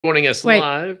Joining us Wait.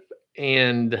 live,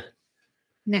 and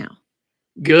Now.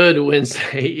 good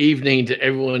Wednesday evening to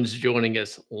everyone's joining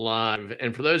us live.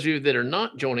 And for those of you that are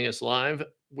not joining us live,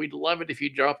 we'd love it if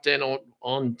you dropped in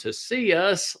on to see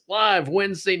us live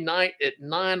Wednesday night at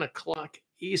 9 o'clock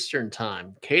Eastern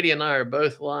time. Katie and I are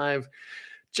both live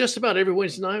just about every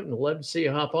Wednesday night, and love to see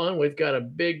you hop on. We've got a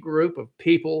big group of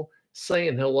people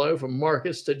saying hello, from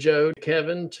Marcus to Joe, to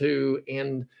Kevin to,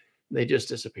 and they just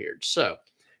disappeared. So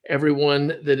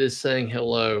everyone that is saying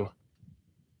hello,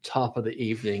 top of the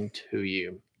evening to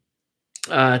you.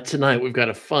 Tonight we've got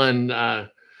a fun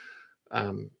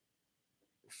um,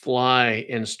 fly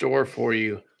in store for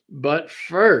you. But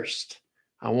first,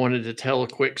 I wanted to tell a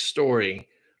quick story.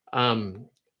 Um,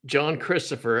 John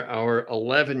Christopher, our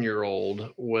 11-year-old,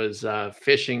 was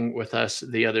fishing with us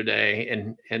the other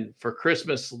day, and for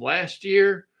Christmas last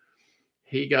year,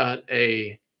 he got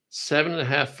a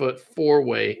 7.5 foot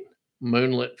 4-weight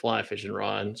moonlit fly fishing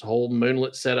rod. It's a whole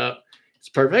moonlit setup. It's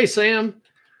perfect. Hey, Sam.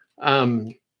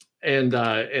 Um, and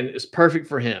it's perfect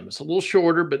for him. It's a little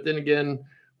shorter, but then again,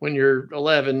 when you're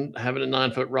 11, having a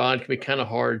 9-foot rod can be kind of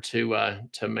hard to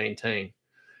maintain.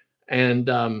 And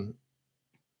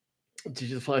did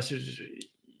you the fly?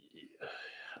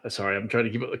 Sorry, I'm trying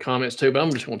to keep up the comments too, but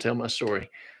I'm just going to tell my story.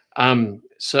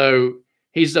 So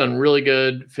he's done really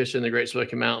good fishing in the Great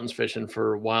Smoky Mountains, fishing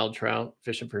for wild trout,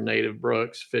 fishing for native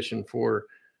brooks, fishing for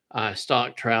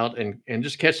stock trout, and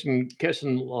just catching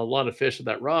a lot of fish with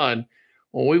that rod.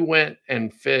 When we went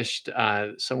and fished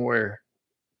somewhere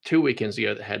 2 weekends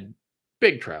ago that had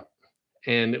big trout,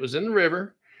 and it was in the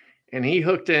river, and he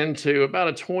hooked into about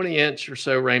a 20-inch or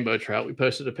so rainbow trout. We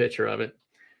posted a picture of it,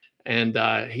 and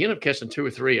he ended up catching 2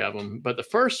 or 3 of them. But the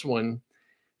first one,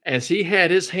 as he had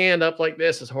his hand up like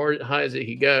this, as high as he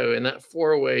could go, and that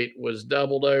 4-weight was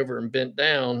doubled over and bent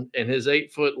down, and his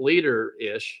 8-foot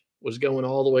leader-ish was going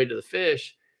all the way to the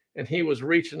fish, and he was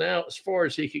reaching out as far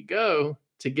as he could go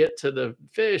to get to the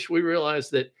fish, we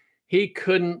realized that he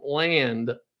couldn't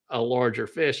land a larger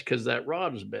fish because that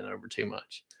rod was bent over too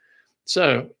much.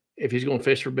 So if he's going to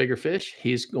fish for bigger fish,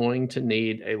 he's going to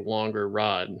need a longer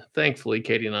rod. Thankfully,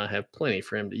 Katie and I have plenty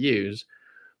for him to use.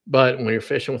 But when you're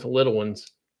fishing with the little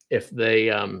ones, if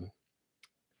they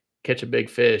catch a big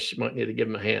fish, you might need to give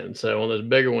him a hand. So on those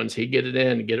bigger ones, he'd get it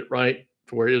in and get it right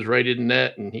to where it was rated in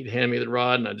net, and he'd hand me the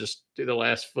rod, and I'd just do the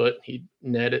last foot. He'd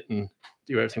net it and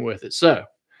do everything with it. So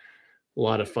a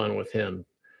lot of fun with him.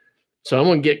 So I'm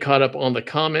going to get caught up on the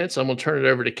comments. I'm going to turn it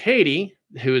over to Katie,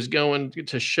 who is going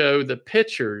to show the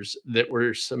pictures that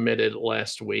were submitted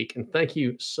last week. And thank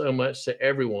you so much to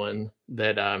everyone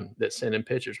that sent in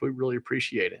pictures. We really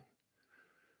appreciate it.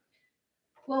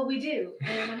 Well, we do,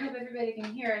 and I hope everybody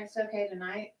can hear us okay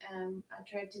tonight. I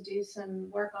tried to do some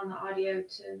work on the audio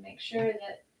to make sure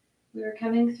that we were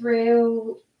coming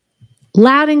through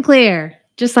loud and clear,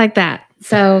 just like that.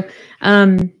 So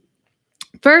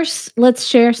first, let's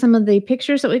share some of the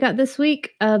pictures that we got this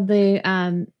week of the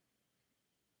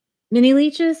mini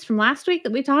leeches from last week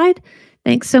that we tied.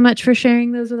 Thanks so much for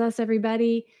sharing those with us,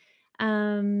 everybody.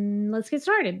 Let's get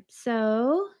started.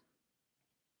 So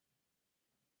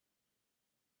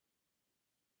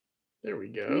there we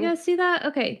go. You guys see that?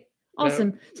 Okay, awesome.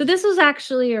 No. So this was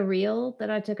actually a reel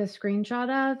that I took a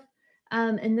screenshot of.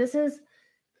 And this is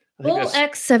Bull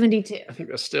X72. I think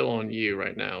that's still on you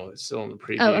right now. It's still on the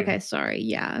preview. Oh, okay. Sorry.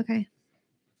 Yeah. Okay.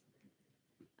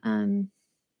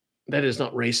 That is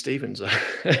not Ray Stevens.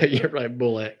 You're right.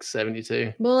 Bull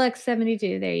X72. Bull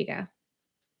X72. There you go.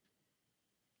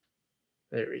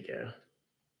 There we go.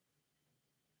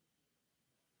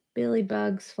 Billy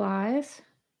Bugs flies.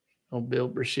 Oh, Bill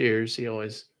Brashears. He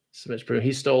always submits.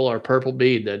 He stole our purple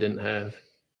bead that I didn't have.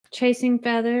 Chasing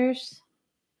Feathers.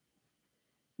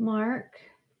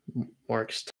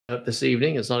 Mark's up this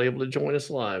evening. Is not able to join us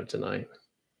live tonight.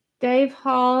 Dave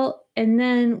Hall. And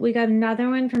then we got another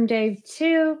one from Dave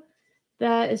too.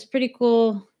 That is pretty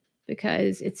cool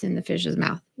because it's in the fish's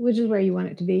mouth, which is where you want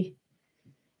it to be.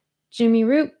 Jimmy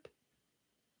Roop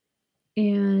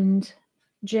and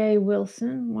Jay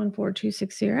Wilson,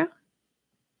 14260.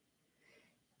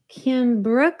 Ken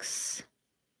Brooks.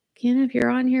 Ken, if you're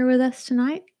on here with us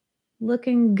tonight,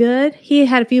 looking good. He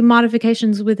had a few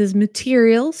modifications with his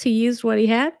materials. He used what he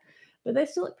had, but they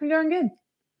still look pretty darn good.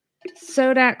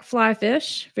 Sodak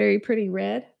Flyfish, very pretty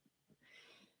red.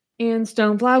 And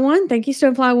Stonefly 1. Thank you,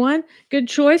 Stonefly 1. Good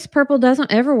choice. Purple doesn't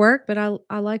ever work, but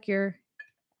I like your,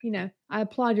 I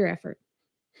applaud your effort.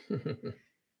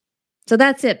 So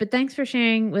that's it. But thanks for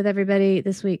sharing with everybody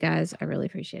this week, guys. I really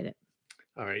appreciate it.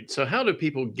 All right. So how do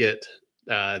people get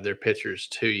their pictures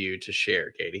to you to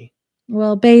share, Katie?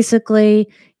 Well,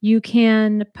 basically, you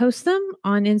can post them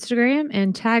on Instagram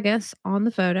and tag us on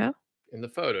the photo, In the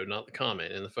photo, not the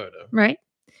comment, in the photo. right?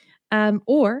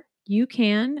 Or you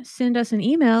can send us an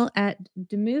email at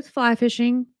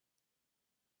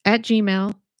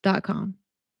demuthflyfishing@gmail.com.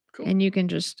 Cool. And you can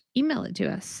just email it to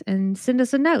us and send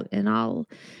us a note, and I'll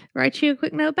write you a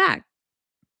quick note back.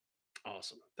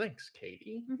 Awesome. Thanks,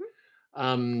 Katie. Mhm.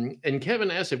 And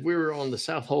Kevin asked if we were on the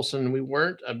South Holston. We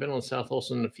weren't. I've been on South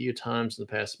Holston a few times in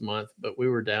the past month, but we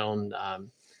were down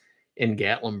in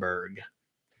Gatlinburg.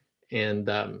 And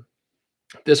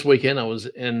this weekend I was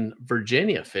in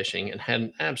Virginia fishing and had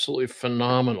an absolutely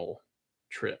phenomenal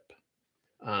trip.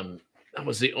 I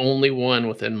was the only one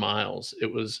within miles. It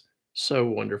was so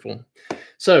wonderful.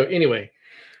 So anyway,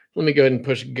 let me go ahead and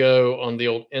push go on the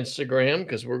old Instagram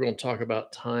because we're going to talk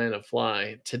about tying a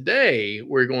fly. Today,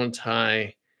 we're going to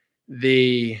tie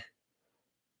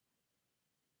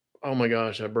oh my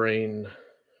gosh, Magnus.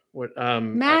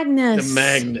 the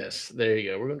Magnus. There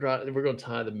you go. We're going to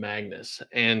tie the Magnus.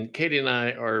 And Katie and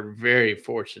I are very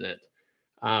fortunate.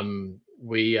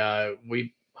 We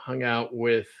hung out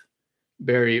with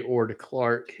Barry Ord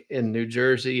Clark in New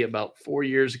Jersey about 5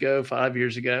 years ago.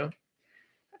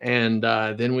 And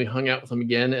then we hung out with him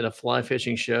again at a fly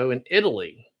fishing show in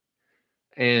Italy.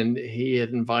 And he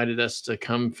had invited us to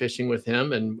come fishing with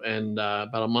him. And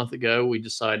about a month ago, we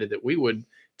decided that we would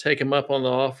take him up on the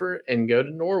offer and go to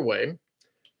Norway.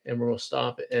 And we're going to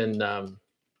stop. And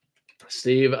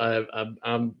Steve, I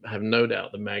have no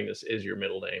doubt that Magnus is your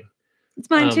middle name. It's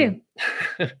mine too.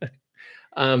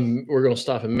 We're going to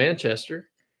stop in Manchester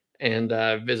and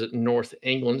visit North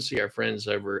England, see our friends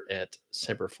over at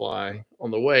Semperfly on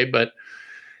the way. But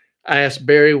I asked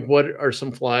Barry, what are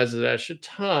some flies that I should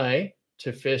tie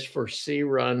to fish for sea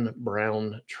run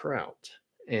brown trout?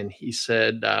 And he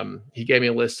said, he gave me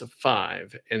a list of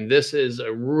 5. And this is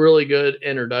a really good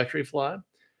introductory fly.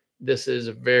 This is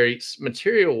a very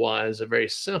material wise, a very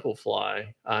simple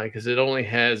fly because it only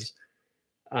has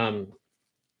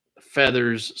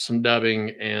feathers, some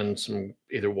dubbing, and some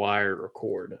either wire or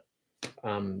cord.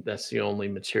 That's the only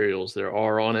materials there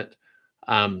are on it.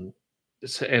 And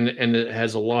it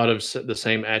has a lot of the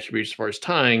same attributes as far as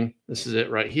tying. This is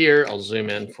it right here. I'll zoom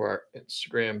in for our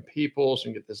Instagram people so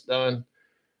we can get this done.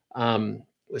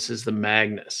 This is the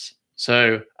Magnus.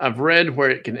 So I've read where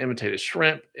it can imitate a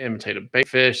shrimp, imitate a bait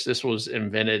fish. This was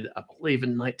invented, I believe,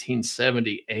 in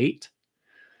 1978.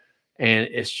 And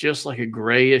it's just like a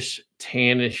grayish,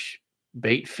 tannish,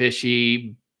 bait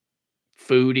fishy,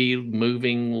 foody,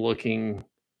 moving looking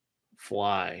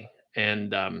fly.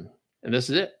 And this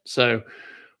is it. So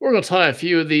we're going to tie a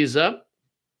few of these up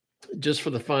just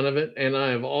for the fun of it. And I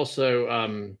have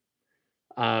also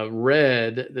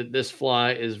read that this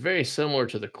fly is very similar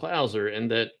to the clouser in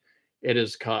that it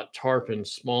has caught tarpon,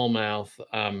 smallmouth,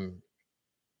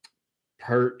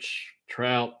 perch,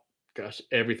 trout, gosh,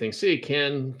 everything. See,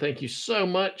 Ken, thank you so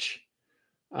much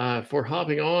for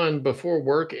hopping on before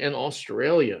work in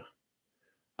Australia.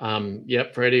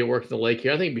 Yep, Freddie, working the lake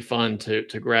here. I think it'd be fun to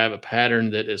grab a pattern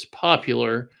that is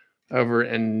popular over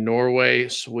in Norway,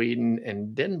 Sweden,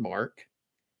 and Denmark,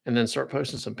 and then start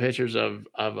posting some pictures of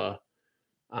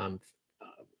an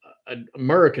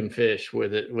American fish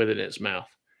with it in its mouth.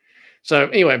 So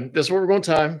anyway, this is what we're going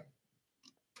to tie.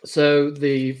 So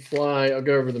the fly, I'll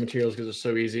go over the materials because it's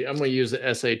so easy. I'm going to use the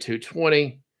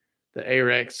SA220, the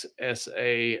Arex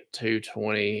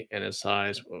SA220, and its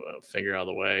size. Finger out of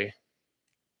the way.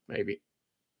 Maybe.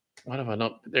 What have I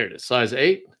not? There it is. Size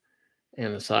 8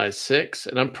 and a size 6.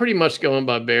 And I'm pretty much going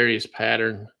by Barry's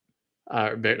pattern.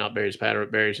 Not Barry's pattern,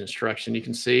 but Barry's instruction. You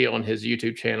can see on his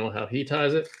YouTube channel how he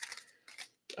ties it.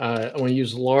 I'm going to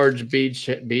use large bead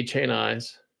chain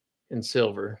eyes in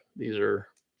silver. These are,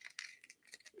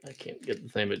 I can't get the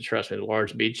thing, but trust me,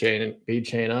 large bead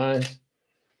chain eyes.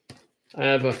 I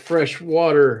have a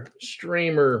freshwater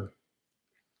streamer.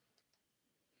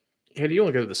 Hey, do you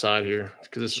want to go to the side here?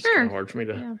 Because this is kind of hard for me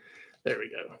to. Yeah. There we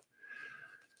go.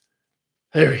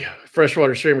 There we go.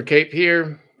 Freshwater streamer cape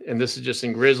here. And this is just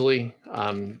in grizzly.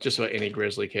 Just about any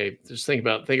grizzly cape. Just think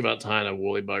about tying a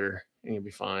woolly bugger and you'll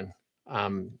be fine.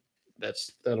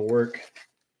 That'll work.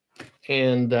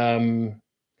 And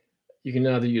you can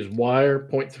either use wire,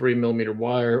 0.3 millimeter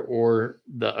wire, or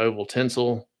the oval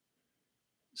tinsel.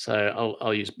 So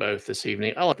I'll use both this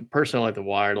evening. Personally, I like the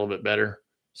wire a little bit better.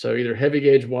 So either heavy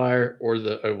gauge wire or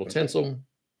the oval tinsel.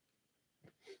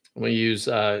 I'm going to use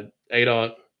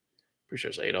 8-aught. Pretty sure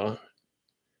it's 8-aught.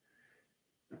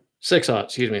 6-aught,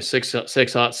 excuse me.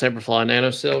 6-aught Semperfly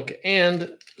Nano Silk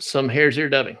and some hare's ear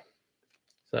dubbing.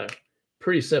 So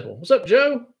pretty simple. What's up,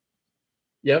 Joe?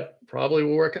 Yep, probably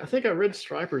will work. I think our red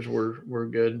stripers were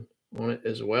good. on it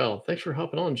as well. Thanks for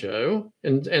hopping on, Joe,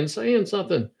 and saying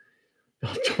something.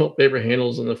 12 paper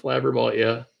handles in the flabber ball.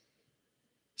 Yeah.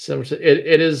 Similar to,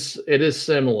 it is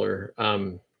similar.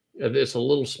 It's a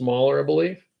little smaller, I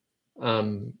believe.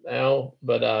 Al,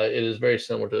 but it is very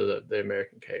similar to the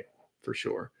American Cape for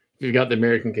sure. If you've got the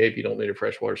American Cape, you don't need a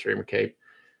freshwater streamer Cape.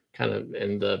 Kind of,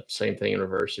 and the same thing in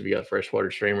reverse. If you got a freshwater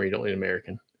streamer, you don't need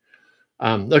American.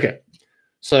 Okay,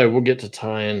 so we'll get to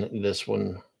tying this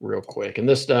one real quick. And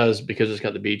this does, because it's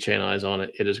got the bead chain eyes on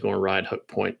it, it is going to ride hook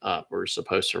point up. We're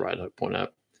supposed to ride hook point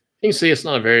up. You can see it's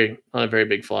not a very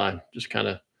big fly. Just kind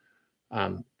of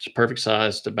it's perfect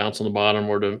size to bounce on the bottom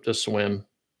or to swim.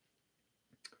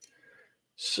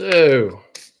 So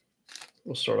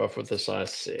we'll start off with the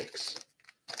size 6.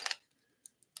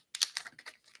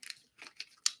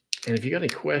 And if you got any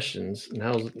questions,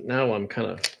 now I'm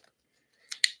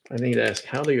I need to ask,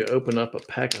 how do you open up a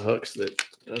pack of hooks that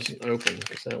doesn't open?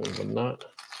 Because that one's not.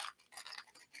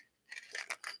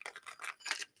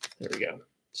 There we go.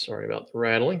 Sorry about the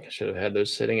rattling. I should have had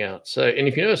those sitting out. So, and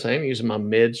if you notice, I am using my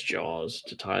mids jaws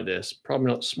to tie this. Probably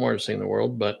not the smartest thing in the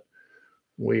world, but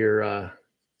we're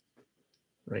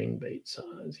rain bait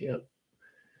size. Yep.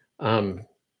 But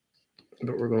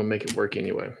we're going to make it work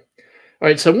anyway. All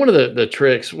right. So one of the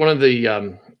tricks, one of the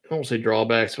I won't say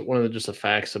drawbacks, but one of the just the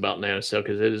facts about NanoSilk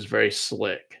is it is very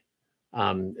slick.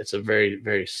 It's a very,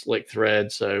 very slick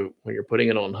thread. So when you're putting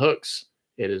it on hooks,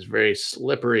 it is very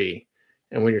slippery.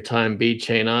 And when you're tying bead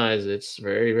chain eyes, it's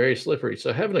very, very slippery.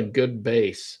 So having a good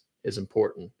base is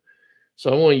important.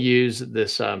 So I want to use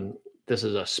this. This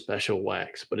is a special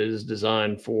wax, but it is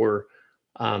designed for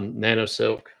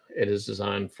NanoSilk. It is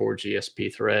designed for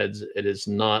GSP threads. It is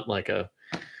not like a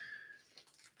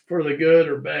for the good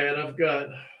or bad. I've got,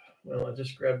 well, I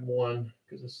just grabbed one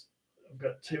because I've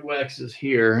got 2 waxes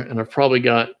here, and I've probably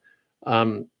got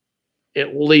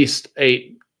at least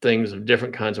 8 things of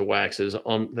different kinds of waxes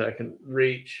on that I can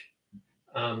reach.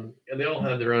 And they all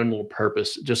have their own little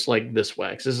purpose, just like this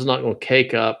wax. This is not going to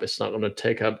cake up. It's not going to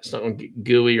take up. It's not going to get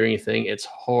gooey or anything. It's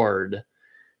hard.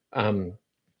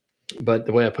 But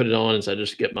the way I put it on is I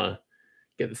just get the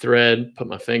thread, put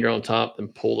my finger on top,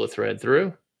 and pull the thread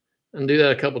through. And do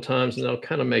that a couple times, and they'll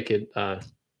kind of make it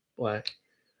black.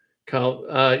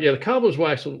 Yeah, the cobbler's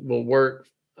wax will work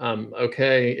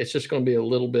okay. It's just going to be a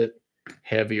little bit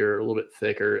heavier, a little bit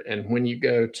thicker. And when you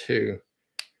go to,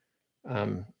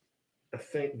 I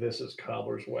think this is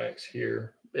cobbler's wax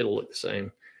here. It'll look the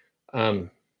same. So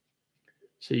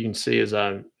you can see as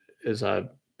I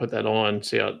put that on,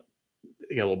 see how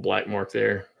you got a little black mark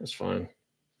there. That's fine.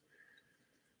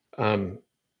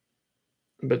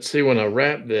 But see, when I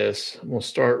wrap this, I'm going to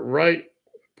start right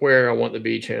where I want the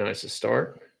bead chain eyes to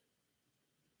start.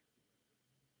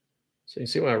 So you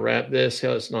see when I wrap this,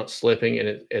 how it's not slipping, and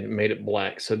it made it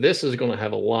black. So this is going to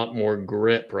have a lot more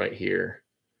grip right here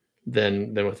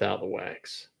than without the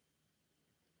wax.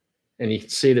 And you can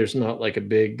see there's not like a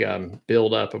big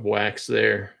buildup of wax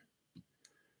there.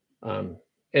 And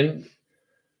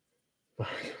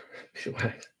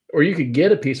or you could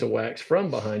get a piece of wax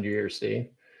from behind your ear, Steve.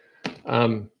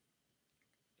 All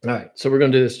right, so we're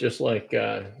going to do this just like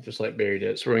Barry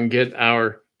did. So we're going to get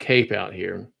our cape out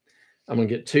here. I'm going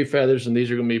to get 2 feathers, and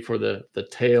these are going to be for the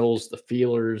tails, the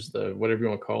feelers, the whatever you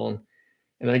want to call them.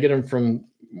 And I get them from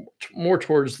more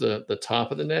towards the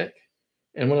top of the neck.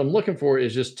 And what I'm looking for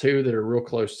is just 2 that are real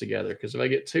close together. Because if I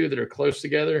get 2 that are close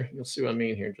together, you'll see what I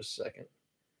mean here in just a second.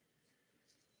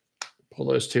 Pull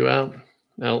those 2 out.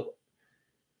 Now,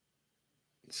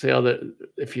 see how that,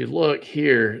 if you look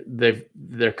here,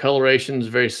 their coloration is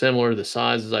very similar. The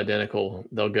size is identical.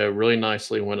 They'll go really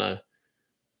nicely when I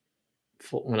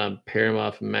pair them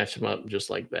up and match them up just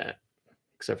like that,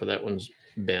 except for that one's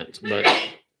bent. But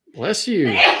bless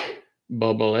you,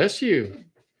 bless you.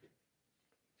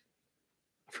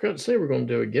 I forgot to say we're going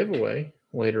to do a giveaway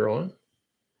later on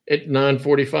at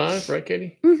 9:45, right,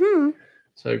 Katie? Mm-hmm.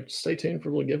 So stay tuned for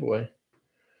a little giveaway.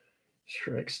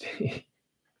 Shrek Steve.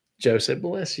 Joe said,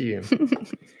 bless you.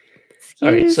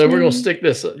 All right, so we're going to stick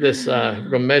this we're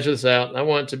going to measure this out. I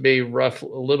want it to be rough, a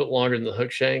little bit longer than the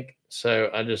hook shank. So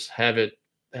I just have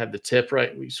the tip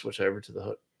right. We switch over to the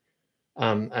hook.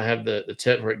 I have the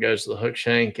tip where it goes to the hook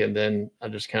shank, and then I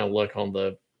just kind of look on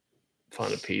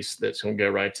find a piece that's going to go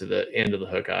right to the end of the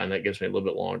hook eye, and that gives me a little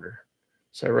bit longer.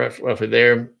 So roughly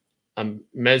there, I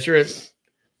measure it,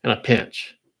 and I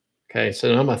pinch. Okay,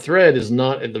 so now my thread is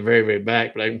not at the very, very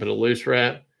back, but I can put a loose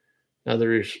wrap.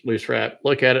 Another loose wrap,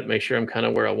 look at it, make sure I'm kind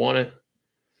of where I want it.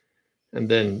 And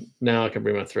then now I can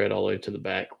bring my thread all the way to the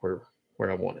back where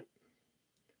I want it.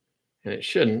 And it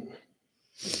shouldn't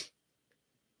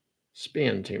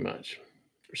spin too much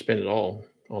or spin at all,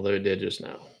 although it did just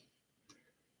now.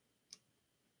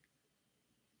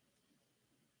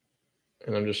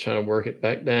 And I'm just trying to work it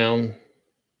back down.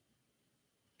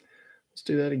 Let's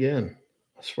do that again.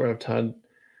 I swear I've tied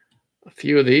a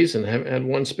few of these and haven't had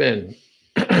one spin.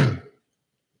 Back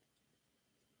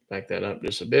that up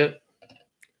just a bit.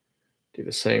 Do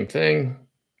the same thing.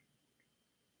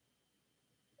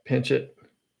 Pinch it.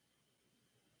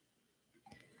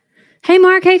 Hey,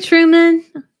 Mark. Hey, Truman.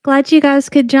 Glad you guys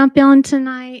could jump on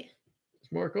tonight.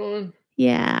 Is Mark on?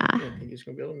 Yeah. I don't think he's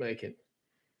going to be able to make it.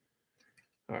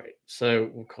 All right. So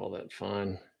we'll call that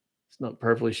fine. It's not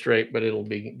perfectly straight, but it'll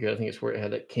be good. I think it's where it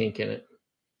had that kink in it.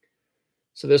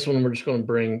 So this one, we're just going to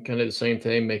bring kind of the same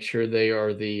thing. Make sure they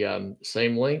are the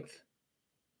same length.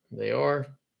 They are.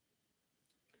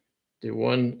 Do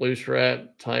one loose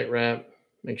wrap, tight wrap.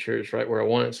 Make sure it's right where I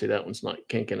want it. See, that one's not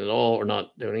kinking at all or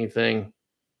not doing anything.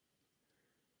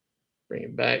 Bring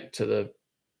it back to the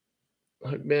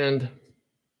hook bend.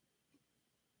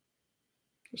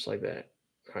 Just like that.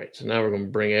 All right, so now we're going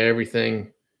to bring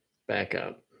everything back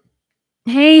up.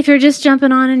 Hey, if you're just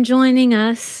jumping on and joining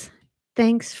us,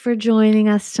 thanks for joining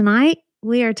us tonight.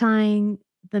 We are tying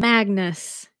the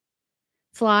Magnus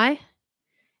fly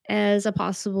as a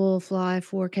possible fly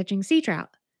for catching sea trout.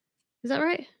 Is that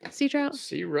right? Sea trout?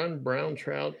 Sea run brown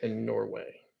trout in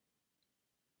Norway.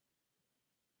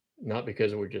 Not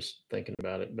because we're just thinking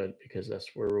about it, but because that's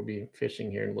where we'll be fishing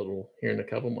here in a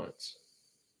couple months.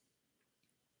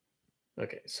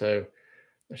 Okay, so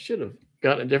I should have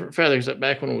gotten a different feather because that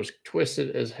back one was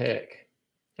twisted as heck.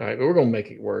 All right, but we're gonna make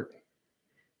it work.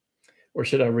 Or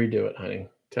should I redo it, honey?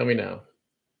 Tell me now.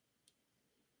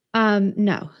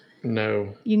 No.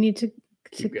 No. You need to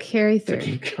carry through.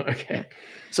 Okay. Yeah.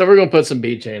 So we're gonna put some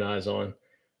bead chain eyes on.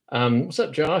 What's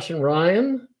up, Josh and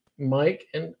Ryan, Mike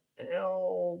and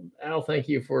Al? Al, thank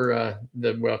you for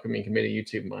the welcoming committee,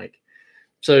 YouTube, Mike.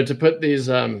 So to put these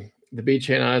the bead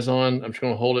chain eyes on, I'm just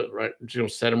gonna hold it right. I'm just gonna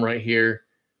set them right here.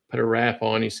 Put a wrap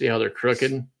on. You see how they're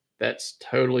crooked? That's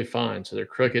totally fine. So they're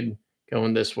crooked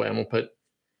going this way. I'm gonna put,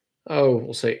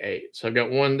 we'll say 8. So I've got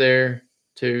 1 there,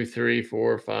 2, 3,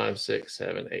 4, 5, 6,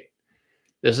 7, 8.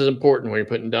 This is important when you're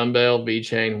putting dumbbell, bead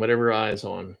chain, whatever eyes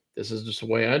on. This is just the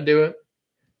way I do it.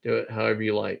 Do it however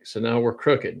you like. So now we're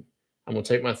crooked. I'm going to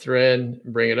take my thread and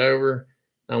bring it over.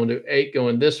 I'm going to do 8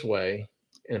 going this way.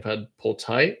 And if I pull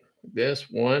tight,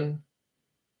 this 1,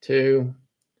 2,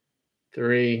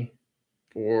 3,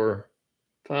 4,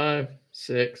 5,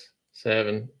 6,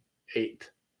 7,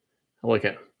 8. I'll look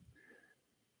at them.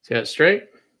 See that straight?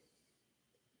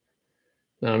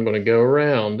 Now I'm going to go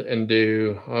around and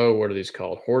do, what are these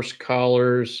called? Horse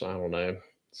collars. I don't know,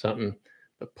 something.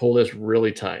 But pull this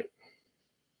really tight.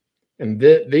 And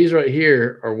these right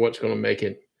here are what's going to make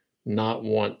it not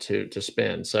want to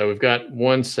spin. So we've got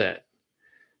 1 set.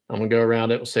 I'm going to go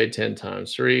around it. We'll say 10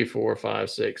 times. 3, 4, 5,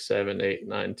 6, 7, 8,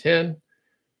 9, 10.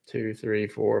 2, 3,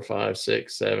 4, 5,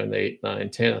 6, 7, 8, 9,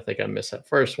 10. I think I missed that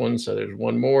first one. So there's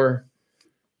 1 more.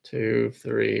 2,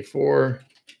 3, 4.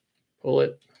 Pull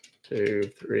it.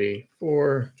 2, 3,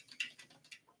 4.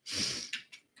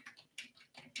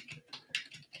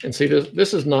 And see,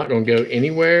 this is not going to go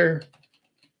anywhere,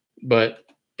 but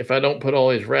if I don't put all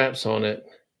these wraps on it,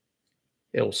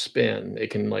 it'll spin.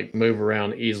 It can like move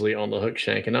around easily on the hook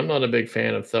shank. And I'm not a big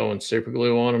fan of throwing super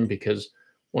glue on them because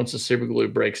once the super glue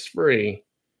breaks free,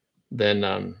 then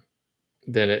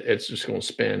it's just going to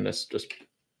spin. That's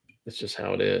just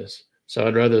how it is. So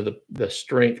I'd rather the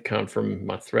strength come from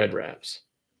my thread wraps.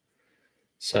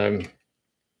 So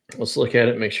let's look at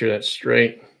it, make sure that's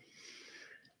straight.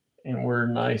 And we're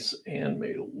nice and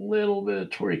made a little bit of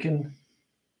tweaking.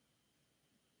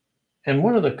 And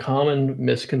one of the common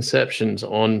misconceptions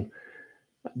on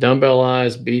dumbbell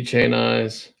eyes, bead chain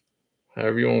eyes,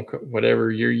 however you want, whatever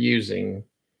you're using,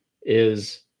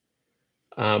 is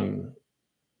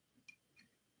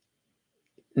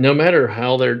no matter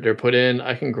how they're put in,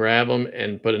 I can grab them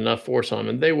and put enough force on them,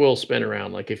 and they will spin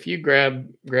around. Like if you grab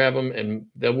them, and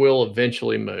they will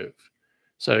eventually move.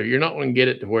 So you're not going to get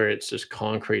it to where it's just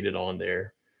concreted on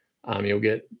there. You'll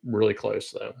get really close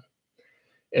though.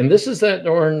 And this is that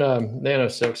darn nano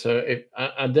silk. So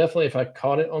I definitely, if I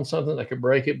caught it on something, I could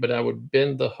break it, but I would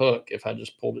bend the hook if I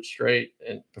just pulled it straight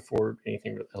and before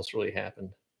anything else really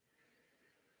happened.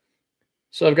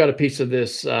 So I've got a piece of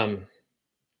this 0.03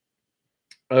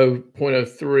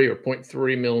 or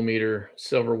 0.3 millimeter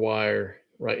silver wire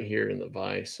right here in the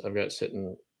vise. I've got it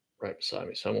sitting right beside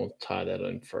me. So I'm going to tie that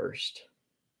in first.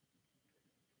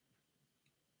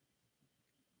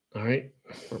 All right,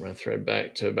 put my thread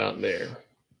back to about there.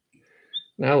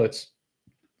 Now let's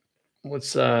go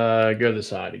to the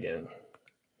side again,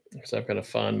 because I've got to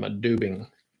find my dubbing.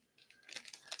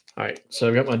 All right, so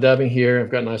I've got my dubbing here. I've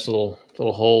got a nice little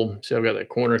hole. See, I've got that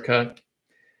corner cut.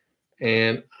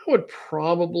 And I would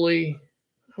probably,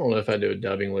 I don't know if I do a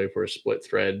dubbing loop or a split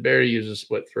thread. Barry uses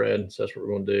split thread, so that's what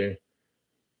we're going to do.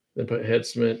 Then put head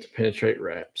cement to penetrate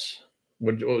wraps.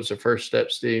 What was the first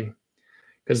step, Steve?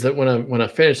 Because when I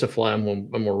finish the fly, I'm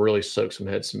gonna really soak some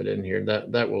head cement in here.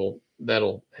 That'll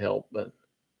help. But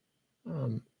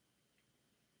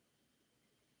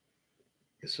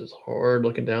this is hard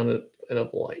looking down at a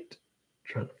light.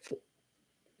 Trying to.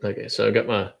 Okay, so I got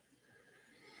my.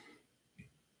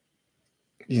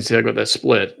 You can see I got that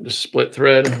split, just split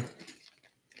thread.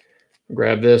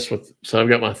 Grab this so I've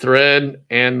got my thread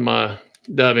and my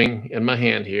dubbing in my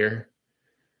hand here.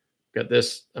 Got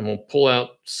this. I'm going to pull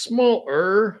out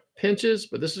smaller pinches,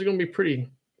 but this is going to be pretty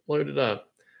loaded up.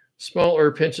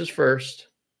 Smaller pinches first.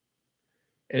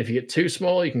 And if you get too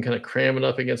small, you can kind of cram it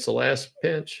up against the last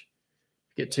pinch.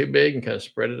 Get too big and kind of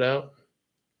spread it out.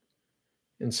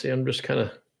 And see, I'm just kind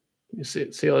of, you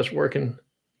see how that's working?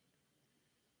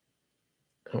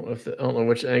 I don't know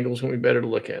which angle is going to be better to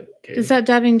look at. Katie. Does that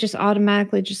dubbing just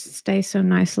automatically just stay so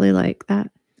nicely like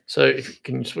that? So if you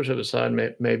can switch to the side,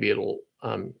 maybe it'll.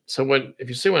 So if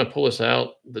you see when I pull this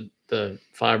out, the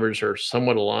fibers are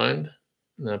somewhat aligned,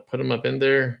 and I put them up in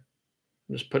there.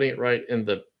 I'm just putting it right in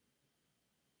the.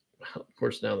 Of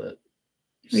course, now that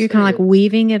you're kind of like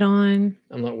weaving it on.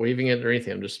 I'm not weaving it or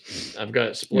anything. I've got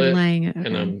it split, laying it, okay.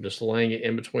 And I'm just laying it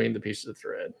in between the pieces of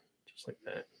thread, just like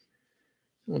that.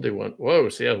 We'll do one. Whoa,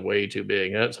 see, that's way too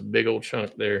big. That's a big old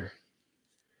chunk there.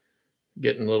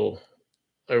 Getting a little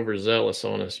overzealous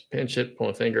on us. Pinch it, pull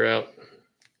my finger out,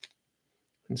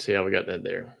 and see how we got that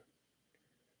there.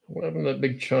 What happened to that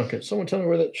big chunk? Someone tell me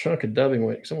where that chunk of dubbing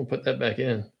went. Someone put that back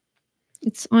in.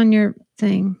 It's on your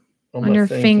thing. On your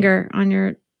finger, on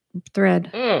your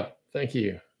thread. Oh, thank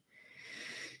you.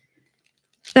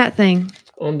 That thing.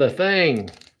 On the thing.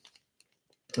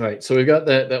 All right, so we've got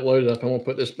that loaded up. I'm going to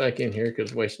put this back in here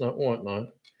because waste not, want not.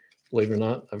 Believe it or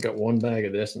not, I've got one bag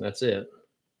of this, and that's it.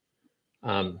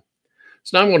 So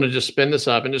now I'm going to just spin this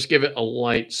up and just give it a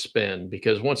light spin,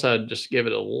 because once I just give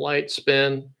it a light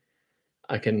spin,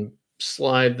 I can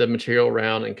slide the material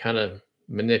around and kind of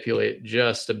manipulate it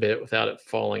just a bit without it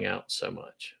falling out so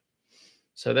much.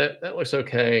 So that looks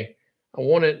okay. I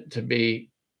want it to be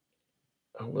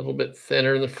a little bit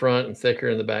thinner in the front and thicker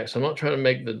in the back. So I'm not trying to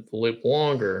make the loop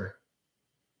longer.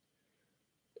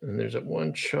 And there's that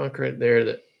one chunk right there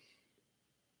that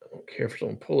I don't care if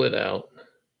someone pull it out.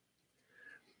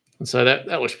 And so that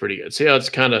looks pretty good. See how it's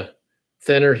kind of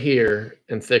thinner here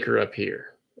and thicker up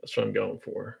here. That's what I'm going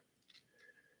for.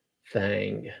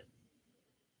 Thang.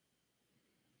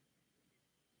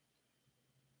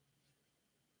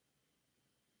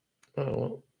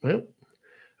 Oh, well.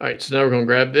 All right, so now we're going to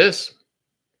grab this.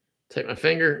 Take my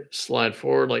finger, slide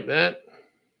forward like that.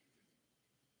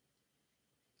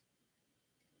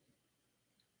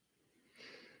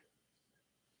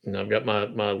 And I've got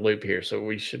my loop here, so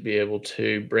we should be able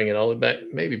to bring it all the way back.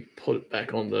 Maybe put it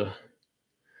back on the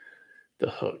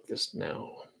hook just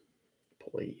now,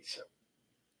 please.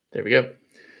 There we go.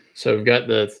 So we've got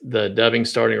the dubbing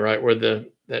starting right where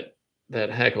that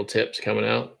hackle tip's coming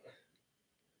out.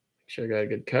 Make sure I got a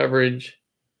good coverage.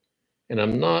 And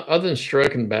I'm not, other than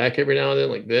stroking back every now and then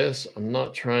like this, I'm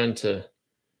not trying to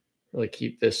really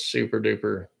keep this super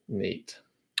duper neat.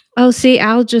 Oh, see,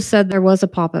 Al just said there was a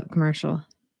pop-up commercial.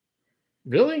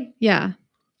 Really? Yeah.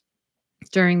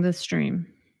 During the stream.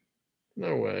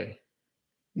 No way.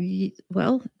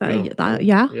 Well, No.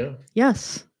 yeah. Yeah.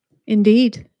 Yes,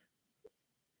 indeed.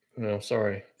 No,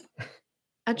 sorry.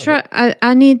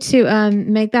 I need to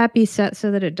make that be set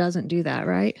so that it doesn't do that,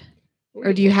 right?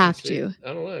 Or do you have to?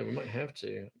 I don't know. We might have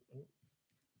to.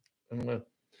 I don't know.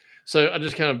 So I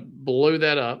just kind of blew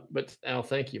that up. But Al,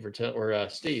 thank you for telling, or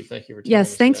Steve, thank you for telling us.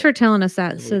 Yes, thanks for telling us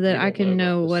that, so that we I don't can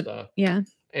know what. stuff. Yeah.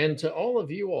 And to all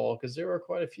of you all, because there are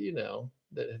quite a few now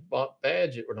that have bought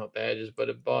badges, or not badges, but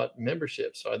have bought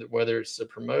memberships, either whether it's the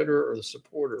promoter or the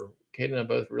supporter. Kate and I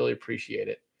both really appreciate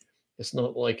it. It's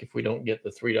not like if we don't get the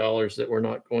 $3 that we're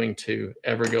not going to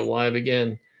ever go live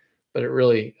again, but it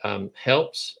really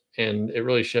helps, and it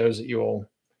really shows that you all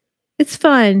it's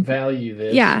fun value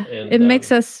this. Yeah, and, it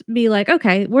makes us be like,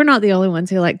 okay, we're not the only ones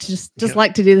who like to just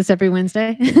like to do this every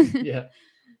Wednesday. Yeah.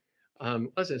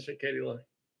 Let's just Katie, look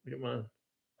at mine.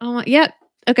 Oh, yep.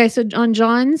 Okay, so on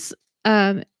John's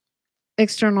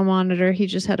external monitor, he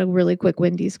just had a really quick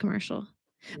Wendy's commercial.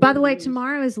 By the way,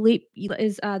 tomorrow is the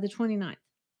 29th.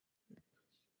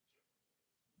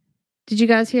 Did you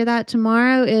guys hear that?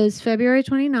 Tomorrow is February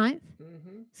 29th.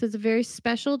 So it's a very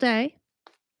special day.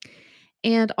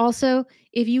 And also,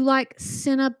 if you like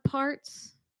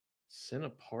Cineparts.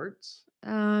 Cineparts?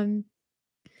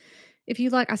 if you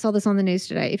like, I saw this on the news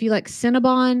today. If you like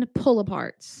Cinnabon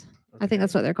pull-aparts, I think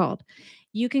that's Okay. what they're called.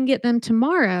 You can get them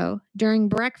tomorrow during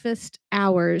breakfast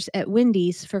hours at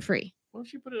Wendy's for free. Why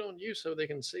don't you put it on you so they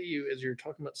can see you as you're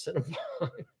talking about Cinnabon?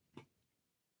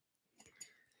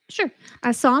 Sure.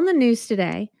 I saw on the news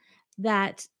today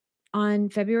that on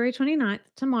February 29th,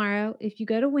 tomorrow, if you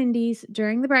go to Wendy's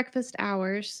during the breakfast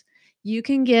hours, you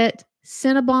can get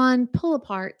Cinnabon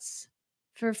pull-aparts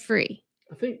for free.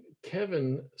 I think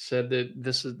Kevin said that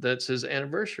that's his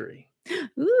anniversary.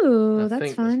 Ooh, I that's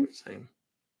think fun. what he's saying.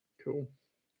 Cool.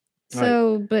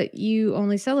 So, but you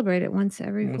only celebrate it once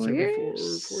every Once 4 every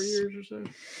years? 4 years or so.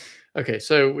 Okay,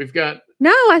 so we've got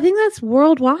No, I think that's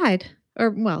worldwide,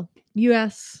 or well,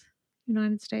 U.S.,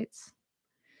 United States.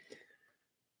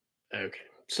 okay.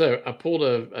 So I pulled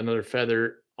another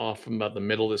feather off from about the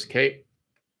middle of this cape.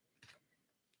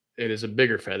 It is a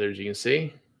bigger feather, as you can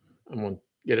see. I'm gonna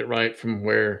get it right from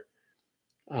where.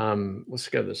 Let's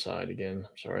go to the side again.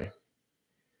 I'm sorry.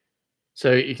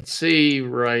 So you can see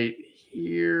right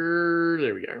here.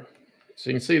 There we go. So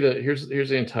you can see that here's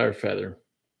the entire feather.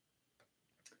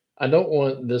 I don't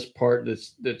want this part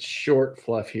that's short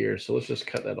fluff here. So let's just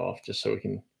cut that off just so we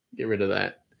can get rid of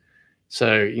that.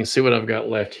 So you can see what I've got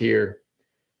left here.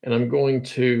 And I'm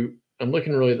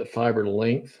looking really at the fiber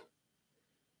length.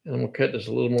 And I'm going to cut this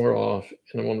a little more off.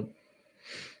 And I'm going to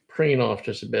preen off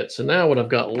just a bit. So now what I've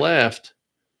got left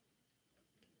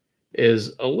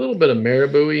is a little bit of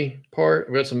marabou-y part.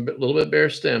 I've got a little bit bare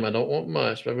stem. I don't want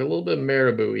much, but I've got a little bit of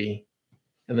marabou-y.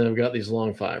 And then I've got these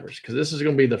long fibers because this is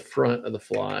going to be the front of the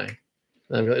fly.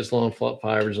 And I've got these long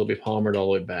fibers that'll be palmered all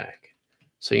the way back.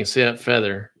 So you can see that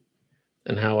feather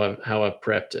and how I've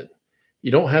prepped it.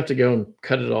 You don't have to go and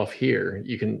cut it off here.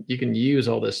 You can use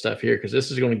all this stuff here because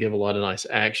this is going to give a lot of nice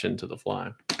action to the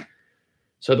fly.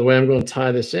 So the way I'm going to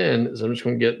tie this in is I'm just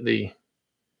going to get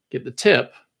the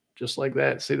tip just like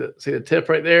that. See the tip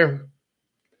right there?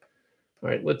 All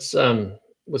right, let's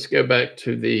go back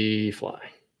to the fly.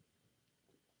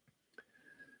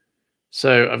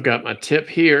 So I've got my tip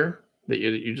here that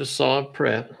you just saw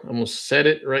prep. I'm going to set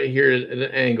it right here at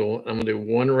an angle. I'm going to do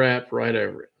one wrap right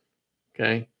over it.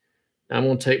 Okay. Now I'm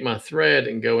going to take my thread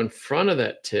and go in front of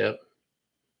that tip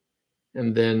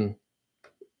and then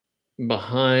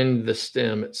behind the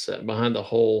stem itself, behind the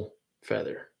whole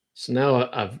feather. So now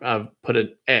I've put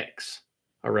an X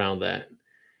around that.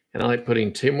 And I like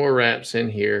putting 2 more wraps in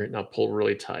here and I'll pull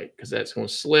really tight because that's going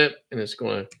to slip and it's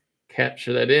going to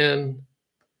capture that in.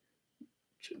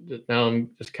 Now I'm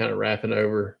just kind of wrapping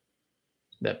over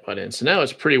that butt end. So now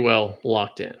it's pretty well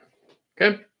locked in.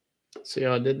 Okay. See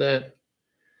how I did that?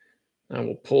 Now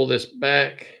we'll pull this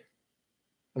back.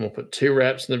 I'm going to put 2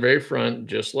 wraps in the very front,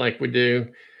 just like we do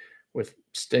with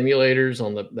stimulators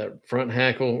on that front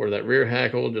hackle or that rear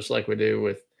hackle, just like we do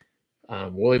with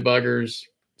woolly buggers.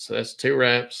 So that's 2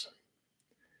 wraps.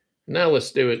 Now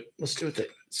let's do it. Let's do it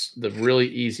the really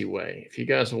easy way. If you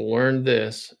guys will learn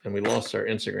this, and we lost our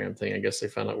Instagram thing, I guess they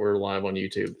found out we were live on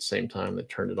YouTube at the same time. They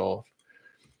turned it off.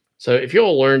 So if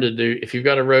you'll learn to do, if you've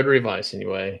got a rotary vise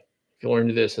anyway, if you learn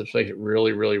to do this, it'll make it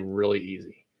really, really, really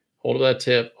easy. Hold that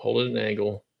tip, hold it at an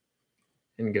angle,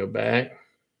 and go back,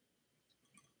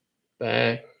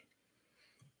 go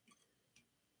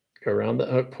around the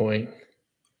hook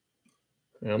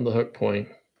point,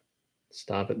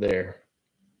 stop it there.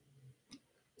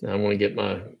 Now I'm going to get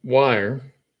my wire.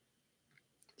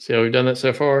 See how we've done that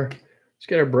so far? Let's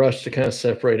get our brush to kind of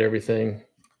separate everything.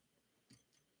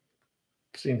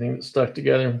 See anything that's stuck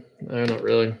together? No, not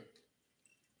really.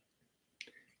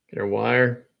 Get our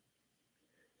wire.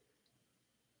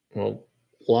 We'll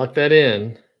lock that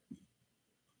in.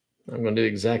 I'm going to do the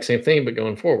exact same thing, but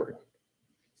going forward.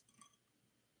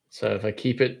 So if I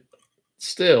keep it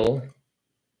still,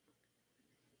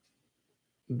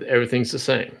 everything's the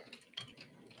same.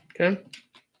 Okay.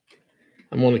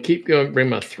 I'm going to keep going, bring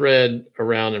my thread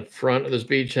around in front of this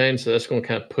bead chain. So that's going to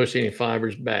kind of push any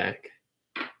fibers back.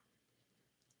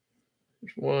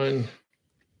 There's 1,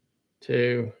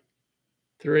 2,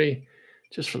 3.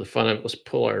 Just for the fun of it, let's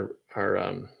pull our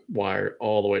wire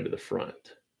all the way to the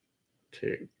front.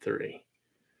 2, 3.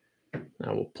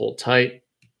 Now we'll pull tight.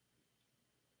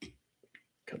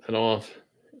 Cut that off.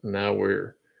 Now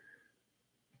we're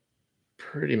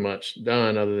pretty much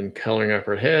done other than coloring up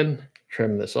our head,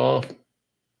 trim this off.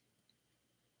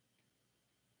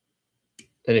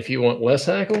 And if you want less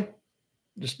hackle,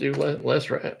 just do less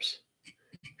wraps.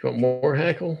 If you want more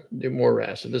hackle, do more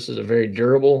wraps. So this is a very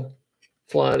durable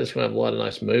fly. It's going to have a lot of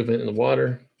nice movement in the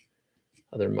water.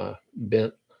 Other than my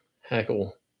bent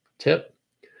hackle tip.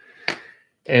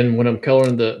 And when I'm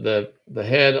coloring the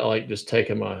head, I like just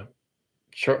taking my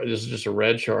this is just a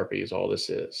red Sharpie is all this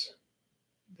is.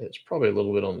 It's probably a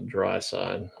little bit on the dry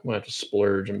side. I'm gonna have to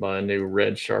splurge and buy a new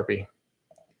red Sharpie.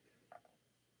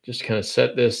 Just kind of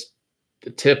set the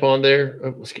tip on there.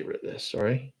 Oh, let's get rid of this.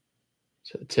 Sorry.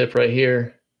 So the tip right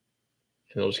here,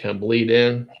 and it'll just kind of bleed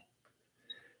in.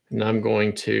 And I'm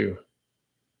going to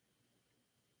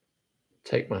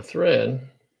take my thread,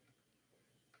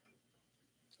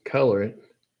 color it,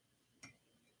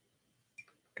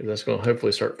 because that's going to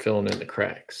hopefully start filling in the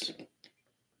cracks.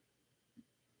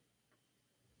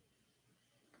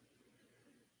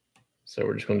 So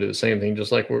we're just going to do the same thing,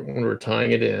 just like when we're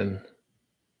tying it in.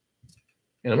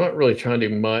 And I'm not really trying to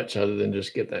do much other than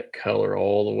just get that color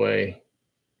all the way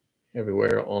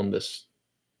everywhere on this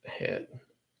head.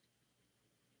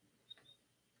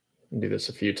 Do this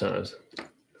a few times.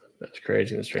 That's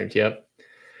crazy in the streams. Yep.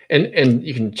 And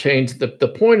you can change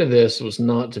the point of this was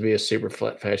not to be a super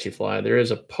flat fashy fly. There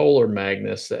is a polar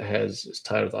Magnus that is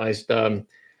tied with ice dub.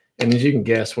 And as you can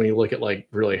guess, when you look at like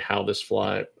really how this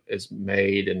fly is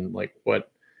made and like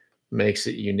what makes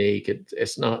it unique,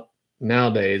 it's not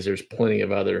nowadays. There's plenty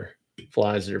of other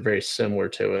flies that are very similar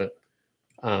to it.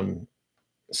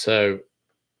 So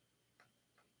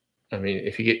I mean,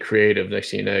 if you get creative,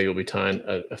 next thing you know, you'll be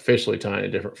officially tying a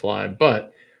different fly.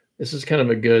 But this is kind of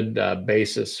a good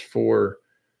basis for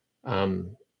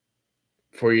you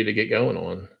to get going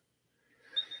on.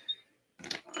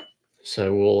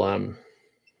 So we'll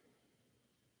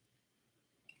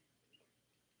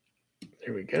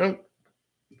there we go.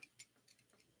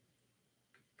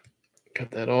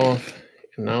 Cut that off,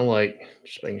 and now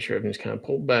just making sure everything's kind of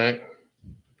pulled back.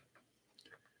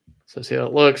 So see how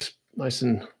it looks, nice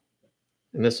and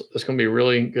this is going to be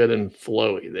really good and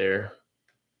flowy there.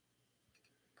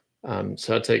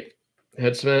 So I take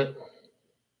head cement.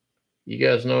 You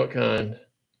guys know what kind.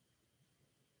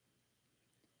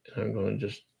 And I'm going to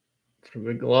just put a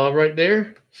big glob right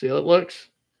there. See how it looks.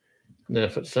 And then I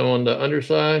put some on the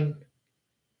underside.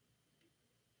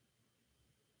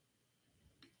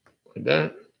 Like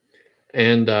that.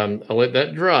 And I'll let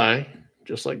that dry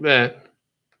just like that.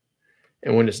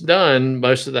 And when it's done,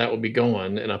 most of that will be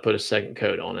gone, and I put a second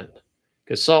coat on it.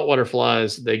 Because saltwater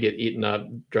flies, they get eaten up,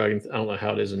 dragging. I don't know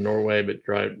how it is in Norway,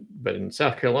 but in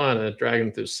South Carolina,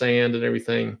 dragging through sand and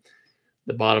everything,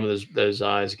 the bottom of those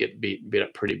eyes get beat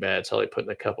up pretty bad. So I like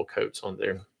putting a couple coats on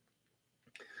there.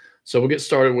 So we'll get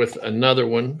started with another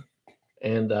one,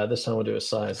 and this time we'll do a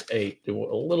size 8, do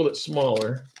a little bit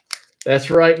smaller. That's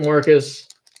right, Marcus.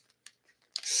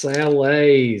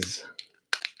 Sally's.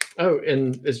 Oh,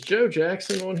 and is Joe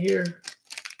Jackson on here?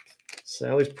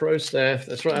 Sally's Pro Staff.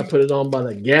 That's right. I put it on by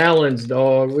the gallons,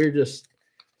 dog. We're just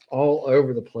all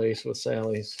over the place with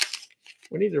Sally's.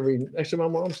 We need to read. Actually, my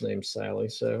mom's name's Sally,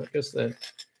 so I guess that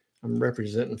I'm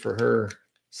representing for her.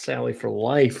 Sally for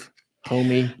life,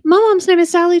 homie. My mom's name is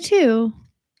Sally too.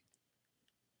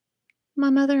 My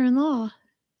mother-in-law.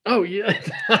 Oh yeah,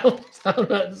 I'm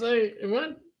about to say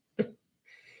what?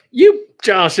 You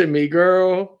joshing me,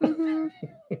 girl. Mm-hmm.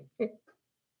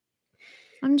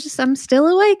 I'm still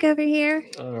awake over here.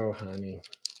 Oh, honey.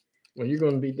 Well, you're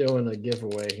going to be doing a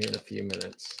giveaway here in a few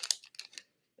minutes,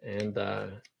 and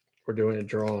we're doing a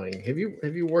drawing. Have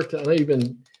you worked? I know you've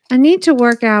been. I need to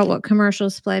work out what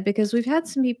commercials play because we've had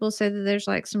some people say that there's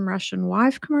like some Russian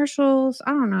wife commercials.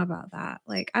 I don't know about that.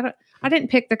 Like I didn't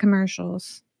pick the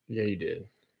commercials. Yeah, you did.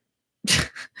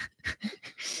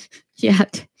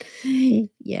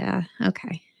 Yeah.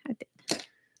 Okay. I did.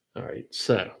 All right.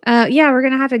 So. Yeah, we're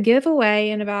gonna have a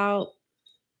giveaway in about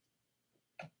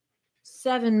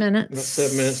 7 minutes. About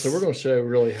 7 minutes. So we're going to show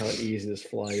really how easy this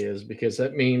fly is, because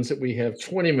that means that we have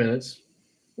 20 minutes.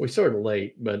 We started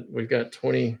late, but we've got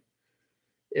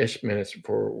 20-ish minutes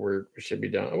before we should be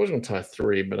done. I was going to tie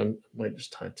 3, but I might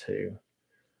just tie 2.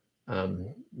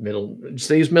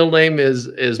 Steve's middle name is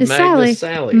Magnus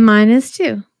Sally. Mine is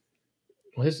too.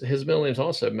 Well, his middle name is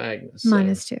also Magnus. Mine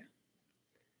is too.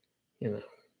 You know.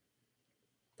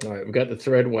 All right, we got the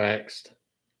thread waxed,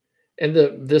 and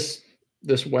this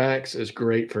wax is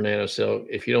great for nano silk.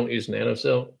 If you don't use nano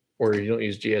silk or you don't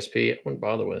use GSP, I wouldn't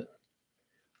bother with it.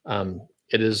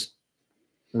 It is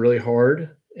really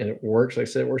hard, and it works. Like I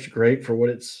said, it works great for what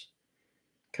it's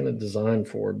kind of designed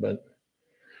for. But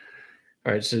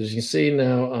all right, so as you can see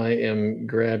now, I am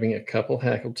grabbing a couple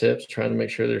hackle tips, trying to make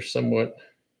sure they're somewhat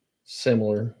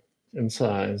similar in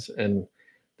size. And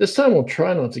this time we'll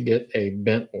try not to get a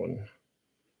bent one,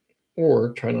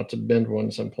 or try not to bend one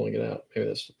as I'm pulling it out. Maybe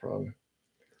that's the problem.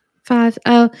 5.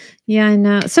 Oh, yeah, I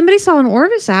know. Somebody saw an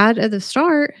Orvis ad at the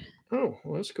start. Oh,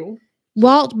 well, that's cool.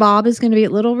 Walt Bob is going to be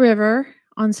at Little River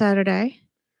on Saturday.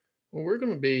 Well, we're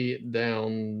going to be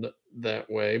down that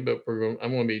way, but I'm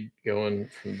going to be going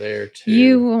from there to.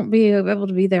 You won't be able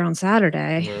to be there on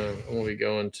Saturday. No, I'm going to be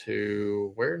going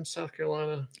to where in South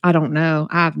Carolina? I don't know.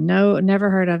 I've never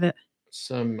heard of it.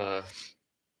 Some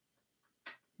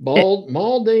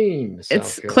Maldine.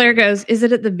 It's Claire goes, is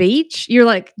it at the beach? You're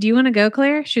like, do you want to go,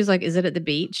 Claire? She's like, is it at the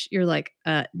beach? You're like,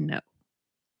 no.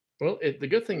 Well, the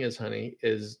good thing is, honey,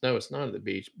 is no, it's not at the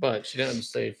beach, but she didn't have to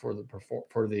stay for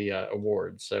the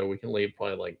award, so we can leave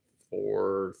probably like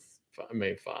 4, 5,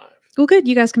 maybe 5. Well, good.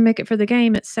 You guys can make it for the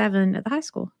game at 7 at the high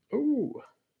school. Ooh,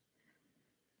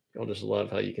 y'all just love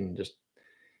how you can just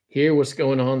hear what's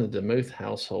going on in the Demuth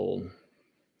household.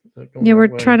 Yeah,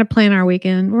 we're trying to plan our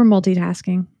weekend. We're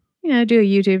multitasking. You know, do a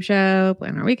YouTube show,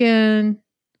 plan our weekend.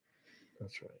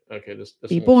 That's right. Okay, this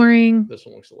be boring. This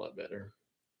one looks a lot better.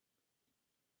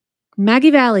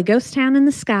 Maggie Valley, ghost town in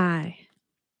the sky.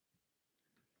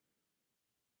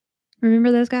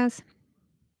 Remember those guys?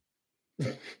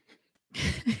 I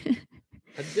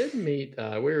did meet.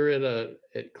 We were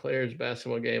at Claire's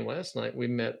basketball game last night. We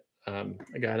met a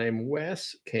guy named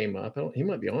Wes. Came up. He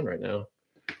might be on right now.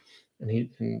 And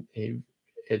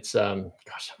it's gosh, I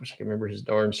wish I could remember his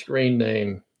darn screen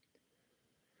name.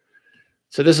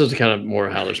 So this is kind of more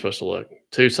how they're supposed to look.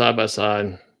 2 side by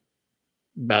side,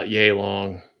 about yay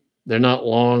long. They're not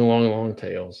long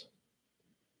tails.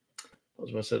 I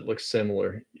was going to say it looks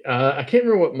similar. I can't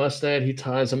remember what mustad he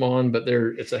ties them on, but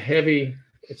it's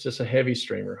just a heavy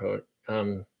streamer hook.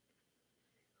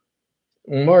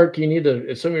 Mark, you need to,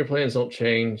 if some of your plans don't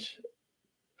change,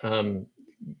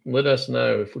 let us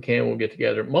know. If we can, we'll get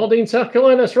together. Maldine, South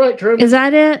Carolina. That's right, Truman. Is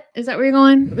that it? Is that where you're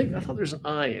going? I thought there's an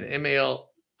I in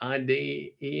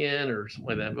Maliden or something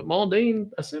like that. But Maldine,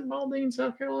 I said Maldine,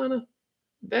 South Carolina.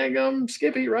 Daggum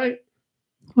Skippy, right?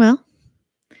 Well,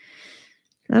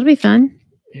 that'll be fun.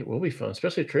 It will be fun,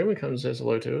 especially if Truman comes and says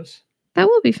hello to us. That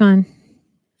will be fun.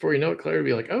 Before you know it, Claire will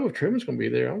be like, "Oh, if Truman's going to be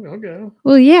there, I'll go."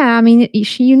 Well, yeah. I mean,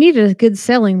 you need a good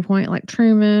selling point like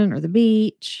Truman or the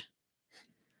beach.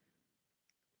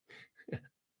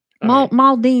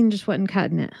 Maldine just wasn't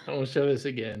cutting it. I want to show this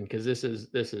again because this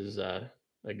is a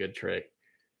good trick.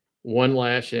 1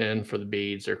 lash in for the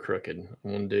beads are crooked. I'm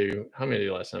going to do, how many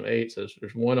did last time? 8. So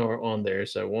there's 1 on there.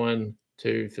 So 1,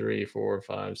 2, 3, 4,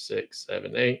 5, 6,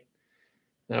 7, 8.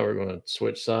 Now we're going to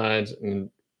switch sides,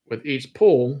 and with each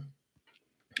pull,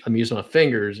 I'm using my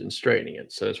fingers and straightening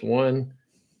it. So it's 1,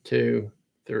 2,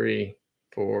 3,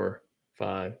 4,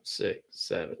 5, 6,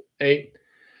 7, 8.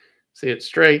 See it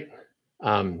straight.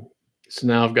 So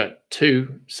now I've got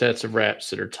 2 sets of wraps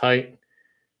that are tight.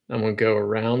 I'm going to go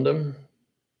around them,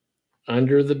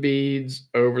 under the beads,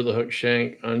 over the hook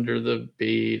shank, under the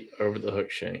bead, over the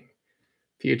hook shank.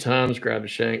 A few times, grab the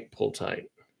shank, pull tight.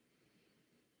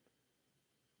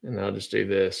 And I'll just do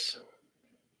this.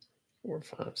 4,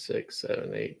 5, 6,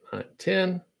 7, 8, 9,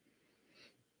 10.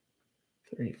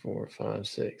 3, 4, 5,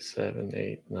 6, 7,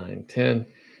 8, 9, 10.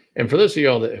 And for those of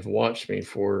y'all that have watched me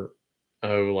for,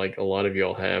 like a lot of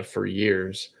y'all have for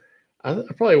years, I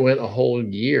probably went a whole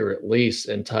year at least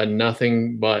and tied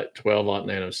nothing but 12-aught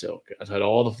nano silk. I tied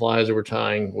all the flies that were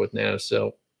tying with nano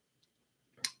silk.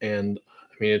 And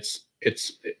I mean,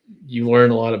 you learn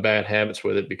a lot of bad habits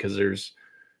with it because I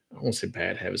won't say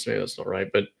bad habits, maybe that's not right,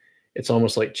 but it's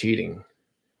almost like cheating.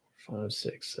 5,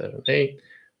 6, 7, 8.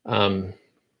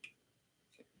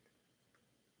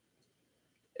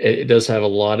 It does have a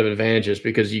lot of advantages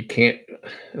because you can't,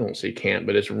 I won't say you can't,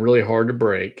 but it's really hard to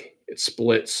break. It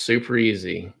splits super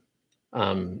easy.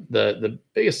 The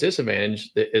biggest disadvantage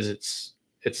is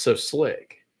it's so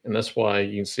slick. And that's why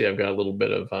you can see I've got a little bit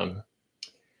of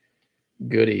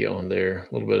goodie on there,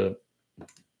 a little bit of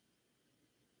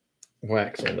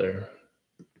wax on there.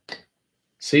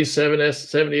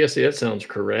 C7S70SE, that sounds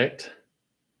correct.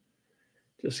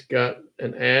 Just got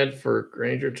an ad for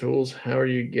Granger Tools. How are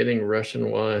you getting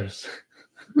Russian wives?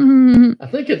 I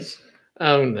think it's,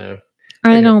 I don't know.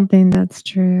 I don't think that's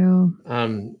true.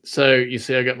 So you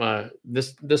see, I got my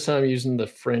this time I'm using the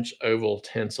French oval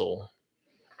tencel,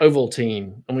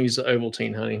 Ovaltine. I'm gonna use the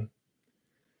Ovaltine, honey.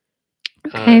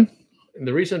 Okay.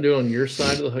 The reason I'm doing on your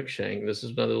side of the hook shank, this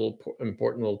is another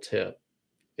important little tip,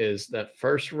 is that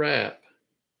first wrap.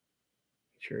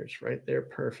 Sure, it's right there,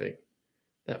 perfect.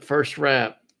 That first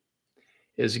wrap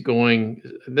is going.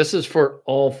 This is for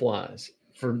all flies,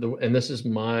 and this is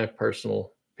my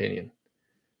personal opinion,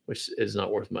 which is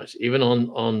not worth much. Even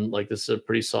on like this is a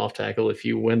pretty soft tackle. If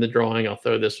you win the drawing, I'll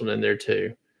throw this one in there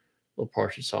too. A little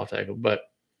partially soft tackle.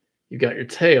 But you've got your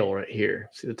tail right here.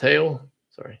 See the tail?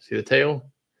 Sorry. See the tail?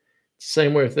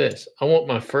 Same way with this. I want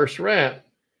my first wrap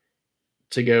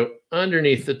to go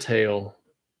underneath the tail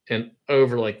and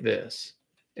over like this.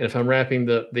 And if I'm wrapping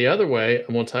the other way,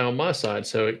 I'm going to tie on my side.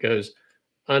 So it goes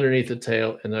underneath the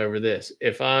tail and over this.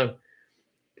 If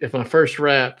my first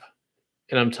wrap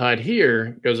and I'm tied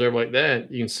here, goes over like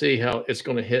that, you can see how it's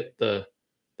going to hit the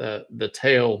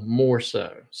tail more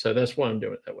so. So that's why I'm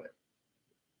doing it that way.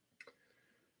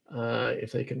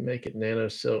 If they can make it nano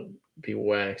silk be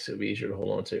wax, it'd be easier to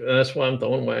hold on to. And that's why I'm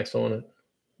throwing wax on it.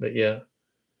 But yeah.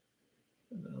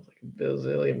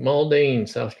 Like Maldine,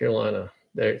 South Carolina.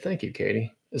 There. Thank you,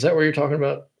 Katie. Is that where you're talking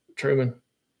about, Truman?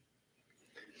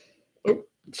 Oh,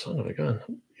 son of a gun.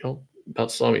 Y'all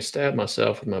about saw me stab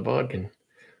myself with my bodkin.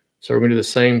 So we're going to do the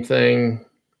same thing.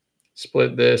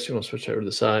 Split this. You want to switch over to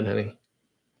the side, honey?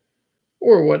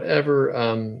 Or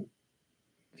whatever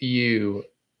view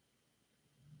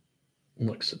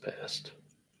looks the best.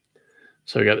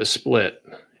 So we got the split.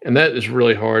 And that is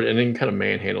really hard. And then you can kind of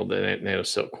manhandle the nano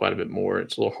silk quite a bit more.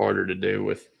 It's a little harder to do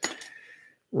with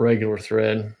regular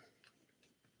thread.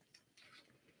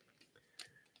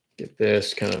 Get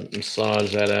this, kind of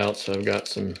massage that out. So I've got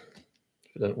some,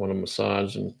 I don't want to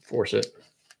massage and force it.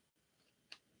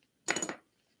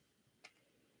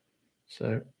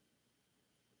 So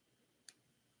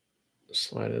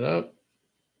slide it up.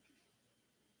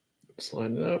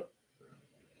 Slide it up.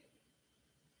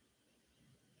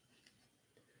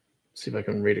 See if I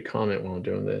can read a comment while I'm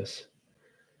doing this.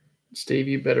 Steve,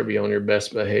 you better be on your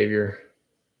best behavior.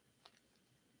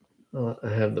 I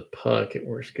have the puck. It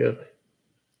works good.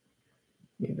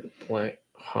 Need the black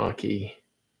hockey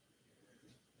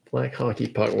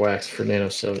puck wax for nano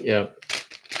silk. Yep.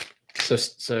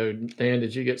 So Dan,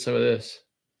 did you get some of this?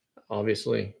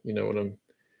 Obviously, you know what I'm.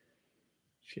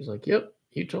 She's like, yep,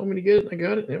 you told me to get it. I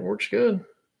got it. And it works good.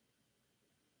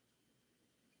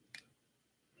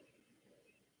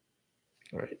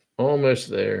 All right, almost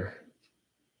there.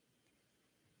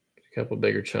 A couple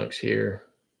bigger chunks here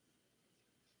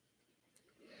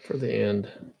for the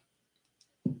end.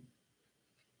 How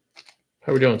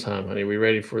are we doing time, honey? We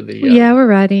ready for the... yeah, we're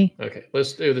ready. Okay,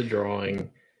 let's do the drawing.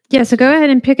 Yeah, so go ahead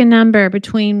and pick a number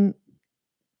between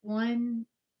 1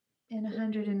 and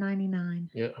 199.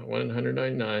 Yeah, 1 and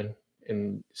 199.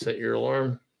 And set your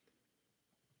alarm.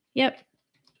 Yep.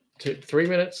 3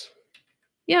 minutes?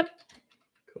 Yep.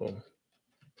 Cool.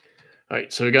 All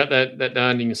right, so we got that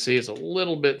done. You can see it's a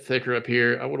little bit thicker up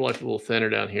here. I would have liked a little thinner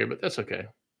down here, but that's okay.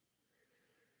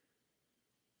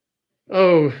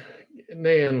 Oh,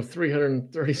 Nan,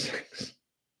 336.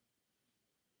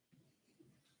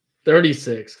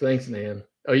 36. Thanks, Nan.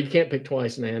 Oh, you can't pick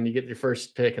twice, Nan. You get your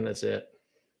first pick, and that's it.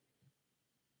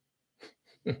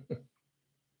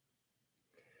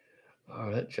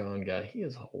 Oh, that John guy, he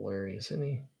is hilarious, isn't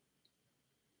he?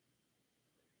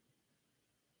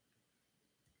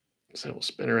 So we'll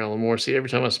spin around a little more. See, every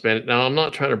time I spin it. Now, I'm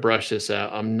not trying to brush this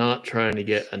out. I'm not trying to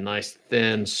get a nice,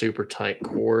 thin, super tight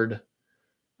cord.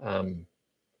 I'm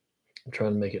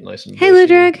trying to make it nice and bushy. Hey,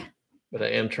 Ludwig. But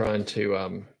I am trying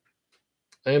to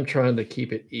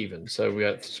keep it even. So we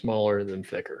got smaller than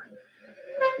thicker.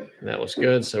 And that looks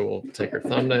good. So we'll take our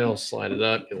thumbnail, slide it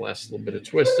up, get a last little bit of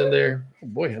twist in there. Oh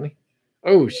boy, honey.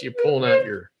 Oh, so you're pulling out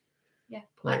your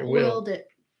I oiled it.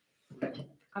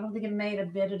 I don't think it made a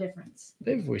bit of difference.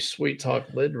 Maybe if we sweet talk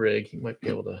Lid Rig, he might be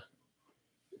able to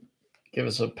give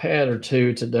us a pad or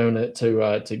two to donate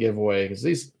to give away. Because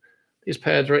these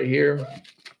pads right here,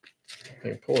 I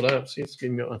can pull it up. See, it's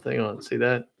even got my thing on. See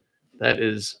that? That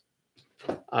is,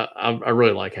 I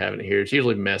really like having it here. It's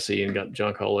usually messy and got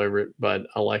junk all over it, but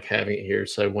I like having it here.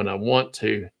 So when I want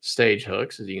to stage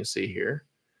hooks, as you can see here,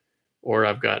 or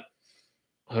I've got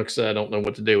hooks that I don't know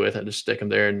what to do with, I just stick them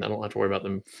there and I don't have to worry about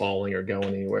them falling or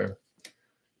going anywhere.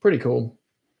 Pretty cool.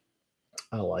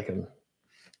 I like them.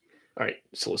 All right,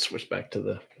 so let's switch back to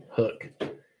the hook.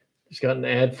 Just got an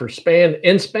ad for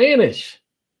in Spanish.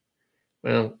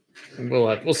 Well,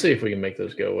 we'll see if we can make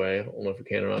those go away. I don't know if we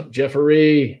can or not.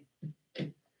 Jeffrey.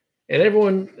 And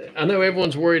everyone, I know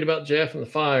everyone's worried about Jeff and the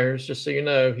fires, just so you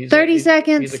know. 30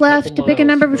 seconds left to pick a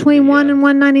number between 1 and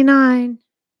 199.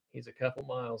 He's a couple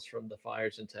miles from the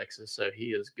fires in Texas, so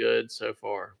he is good so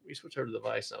far. We switch over to the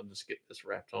device. I'll just get this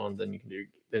wrapped on. Then you can do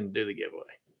the giveaway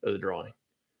or the drawing.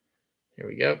 Here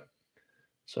we go.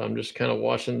 So I'm just kind of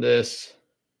watching this,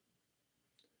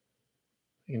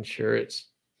 making sure it's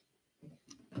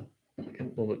a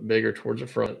little bit bigger towards the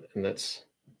front, and that's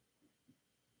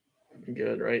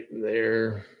good right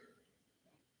there.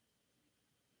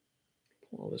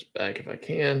 Pull all this back if I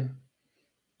can.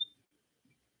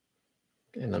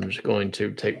 And I'm just going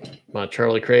to take my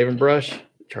Charlie Craven brush.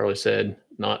 Charlie said,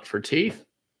 not for teeth.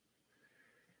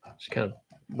 Just kind of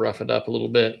rough it up a little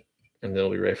bit, and then it'll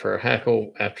be ready for our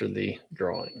hackle after the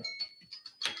drawing.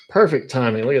 Perfect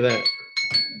timing. Look at that.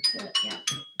 That's it, yeah.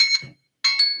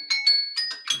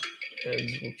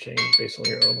 and will change based on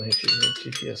your own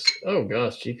GPS. Oh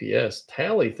gosh, GPS.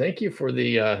 Tally, thank you for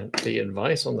the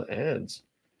advice on the ads.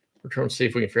 We're trying to see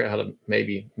if we can figure out how to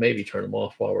maybe turn them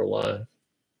off while we're live.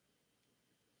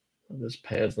 This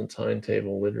pads on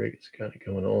timetable. Lid rig has got it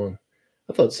going on.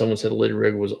 I thought someone said lid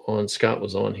rig was on. Scott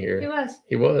was on here. He was.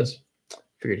 He was.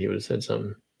 Figured he would have said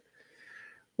something.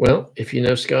 Well, if you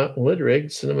know Scott lid rig,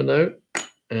 send him a note,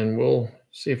 and we'll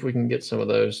see if we can get some of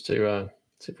those to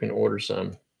see if we can order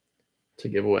some to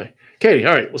give away. Katie,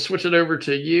 all right, we'll switch it over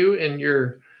to you and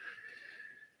your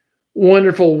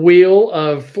wonderful Wheel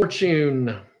of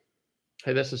Fortune.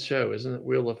 Hey, that's a show, isn't it?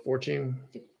 Wheel of Fortune.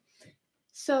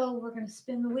 So we're going to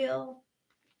spin the wheel,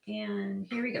 and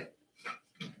here we go.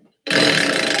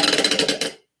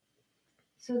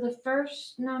 So the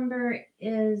first number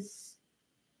is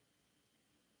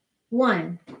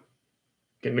 1.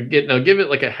 Now give it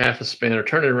like a half a spin or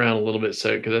turn it around a little bit,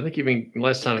 so because I think even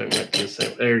last time it went to the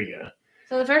same. There you go.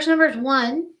 So the first number is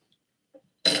 1.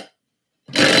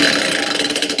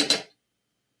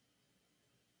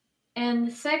 And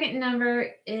the second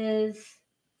number is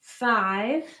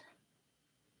 5.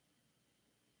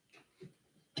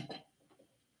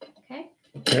 Okay.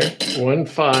 Okay. 1,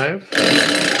 5.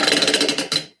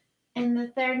 And the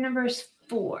third number is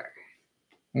 4.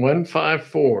 1, 5,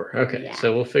 4. Okay. Yeah.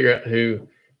 So we'll figure out who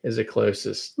is the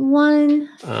closest. 1,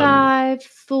 5,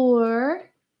 4.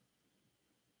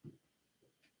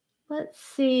 Let's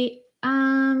see.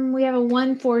 We have a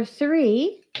 1, 4,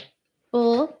 3.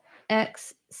 Bull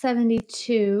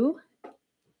X72.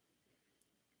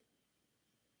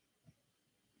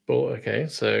 Bull. Okay.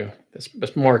 So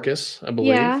that's Marcus, I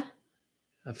believe. Yeah.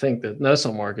 I think that's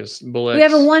not Marcus. Bull X. We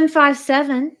have a 1, 5,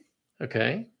 7.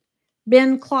 Okay.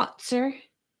 Ben Klotzer.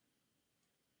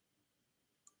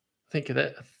 I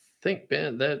think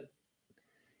Ben, that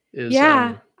is.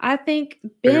 Yeah, I think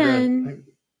Ben. Isn't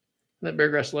that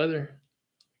Beargrass Leather?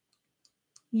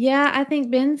 Yeah, I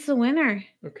think Ben's the winner.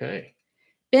 Okay.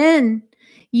 Ben,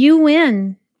 you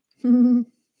win.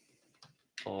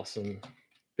 Awesome.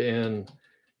 Ben.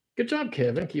 Good job,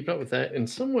 Kevin. Keep up with that. And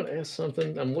someone asked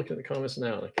something. I'm looking at the comments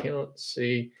now and I cannot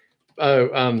see.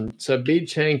 Oh, so bead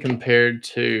chain compared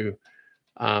to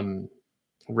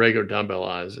regular dumbbell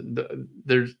eyes.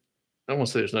 I won't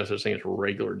say there's no such thing as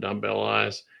regular dumbbell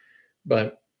eyes,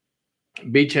 but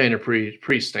bead chain are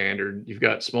pretty standard. You've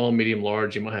got small, medium,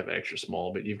 large. You might have extra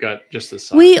small, but you've got just the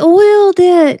size. We oiled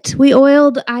it.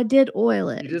 I did oil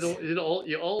it. You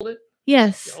oiled it?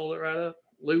 Yes. You oiled it right up?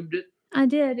 Lubed it? I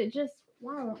did. It just,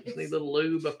 wow. Just need a little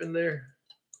lube up in there.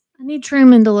 I need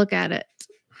Truman to look at it.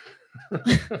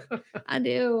 I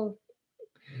do.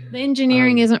 The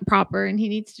engineering isn't proper and he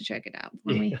needs to check it out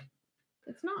for me.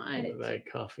 It's not. I'll bag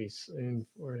coffee soon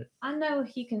for it. I know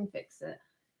he can fix it.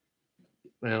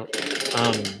 Well,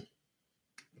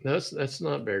 no, that's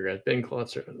not Beargrass. Ben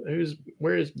Klotzer.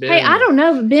 Where is Ben? Hey, I don't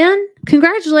know, Ben.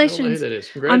 Congratulations. I don't know who that is.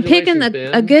 I'm picking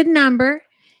Ben. a good number.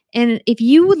 And if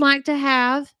you would like to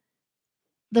have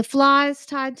the flies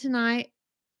tied tonight.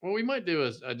 Well, we might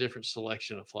do a different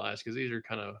selection of flies because these are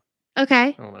kind of. Okay.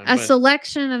 I don't know, a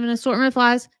selection of an assortment of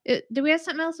flies. Do we have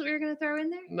something else that we were going to throw in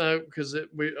there? No, because I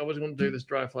was going to do this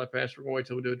dry fly patch. We're going to wait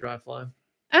till we do a dry fly.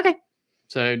 Okay.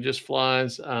 So just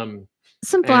flies. Some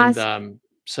flies. And,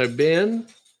 so Ben,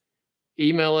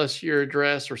 email us your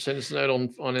address or send us a note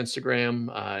on Instagram.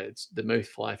 It's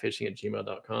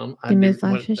demuthflyfishing@gmail.com.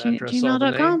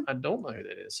 demuthflyfishing@gmail.com. I don't know who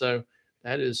that is. So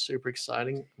that is super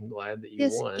exciting. I'm glad that you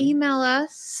won. Email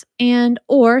us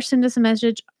or send us a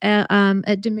message at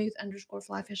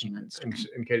Demuth_flyfishing on Instagram.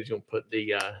 And Katie's going to put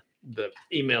the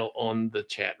email on the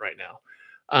chat right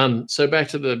now. So back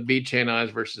to the bead chain eyes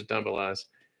versus dumbbell eyes.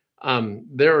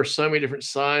 There are so many different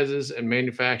sizes and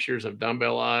manufacturers of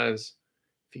dumbbell eyes.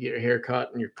 If you get your hair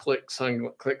cut and your click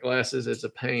glasses, it's a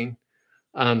pain.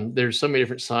 There's so many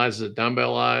different sizes of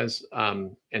dumbbell eyes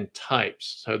and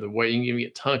types. So the way you can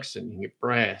get tungsten, you can get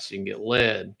brass, you can get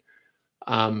lead.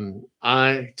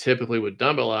 I typically with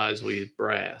dumbbell eyes will use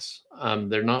brass.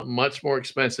 They're not much more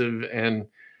expensive, and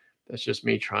that's just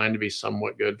me trying to be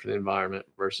somewhat good for the environment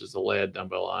versus the lead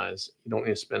dumbbell eyes. You don't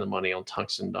need to spend the money on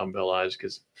tungsten dumbbell eyes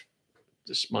because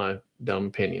just my dumb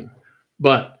opinion.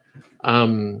 But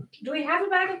do we have a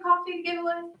bag of coffee to give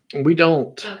away? We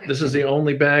don't. Okay. This is the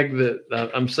only bag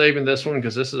that I'm saving this one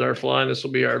because this is our fly and this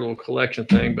will be our little collection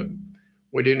thing. But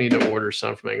we do need to order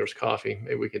some from Magnus Coffee.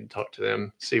 Maybe we can talk to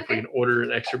them, see if we can order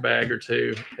an extra bag or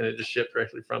two and it just shipped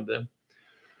directly from them.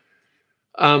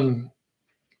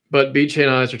 But bead chain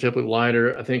eyes are typically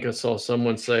lighter. I think I saw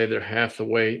someone say they're half the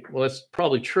weight. Well, that's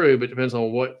probably true, but it depends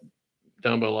on what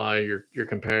dumbbell eye you're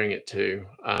comparing it to.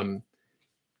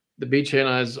 the bead chain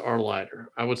eyes are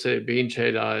lighter. I would say bead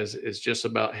chain eyes is just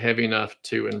about heavy enough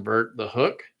to invert the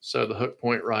hook, so the hook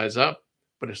point rise up,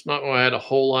 but it's not going to add a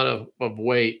whole lot of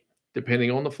weight depending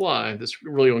on the fly. This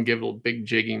really going to give it a big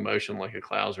jigging motion like a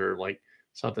clouser, like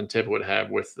something Tip would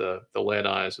have with the lead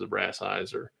eyes or the brass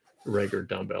eyes or the regular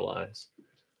dumbbell eyes.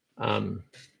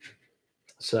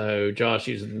 So Josh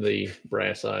using the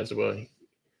brass eyes. Well,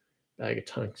 bag of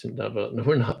tungsten dumbbell. No,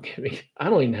 we're not giving.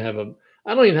 I don't even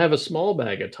have a small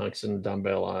bag of tungsten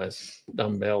dumbbell eyes.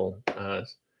 I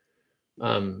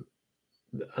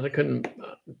couldn't.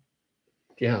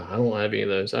 Yeah, I don't have any of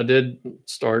those. I did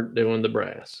start doing the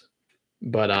brass,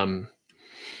 but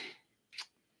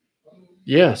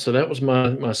yeah. So that was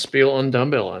my spiel on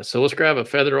dumbbell eyes. So let's grab a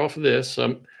feather off of this.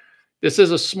 This is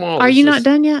a small. Are you not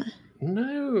done yet?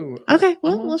 No. Okay,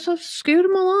 well, let's just scoot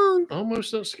them along.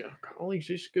 Almost done. Colleagues,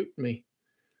 you scooped me.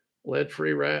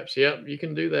 Lead-free wraps. Yep, you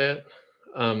can do that.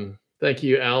 Thank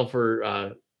you, Al,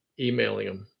 for emailing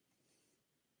them.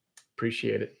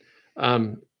 Appreciate it.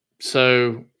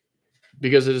 So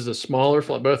because it is a smaller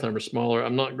fly, both of them are smaller,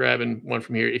 I'm not grabbing one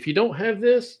from here. If you don't have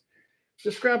this,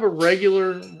 just grab a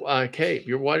regular cape,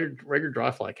 your regular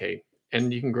dry fly cape,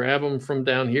 and you can grab them from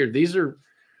down here. These are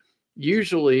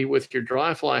usually with your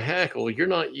dry fly hackle, you're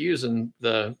not using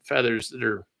the feathers that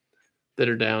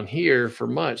are down here for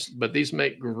much, but these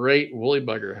make great woolly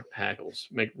bugger hackles.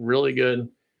 Make really good.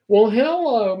 Well,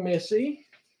 hello, Missy.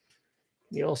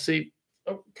 Y'all see?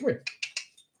 Oh, come here.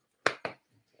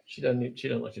 She doesn't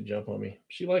like to jump on me.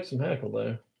 She likes some hackle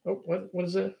though. Oh, what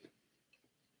is that?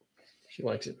 She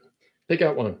likes it. Pick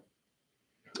out one.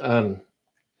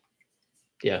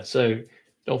 Yeah. So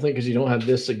don't think because you don't have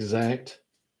this exact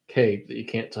cape that you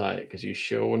can't tie it, because you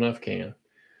sure enough can.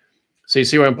 So you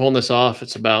see where I'm pulling this off?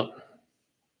 It's about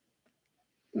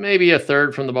maybe a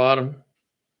third from the bottom,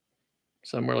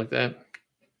 somewhere like that.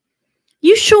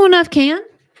 You sure enough can.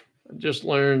 I just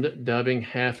learned dubbing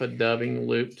half a dubbing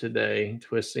loop today,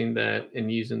 twisting that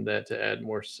and using that to add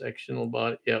more sectional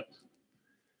body. Yep.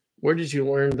 Where did you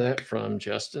learn that from,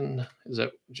 Justin?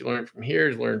 Did you learn it from here?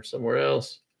 Did you learn somewhere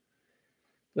else?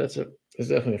 It's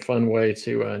definitely a fun way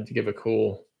to give a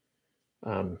cool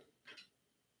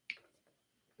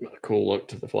look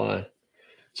to the fly.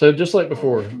 So just like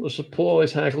before, let's just pull all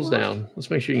these hackles down. Let's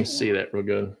make sure you can see that real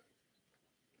good.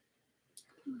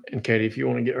 And Katie, if you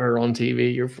want to get her on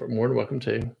TV, you're more than welcome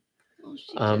to. Oh,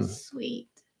 she's just sweet.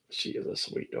 She is a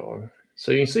sweet dog.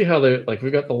 So you can see how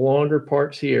we've got the longer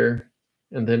parts here,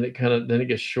 and then it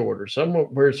gets shorter. So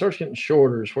where it starts getting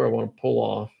shorter is where I want to pull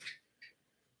off.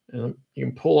 And you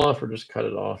can pull off or just cut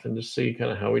it off and just see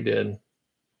kind of how we did.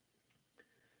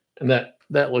 And that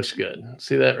looks good.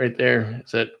 See that right there?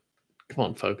 Come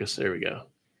on, focus. There we go.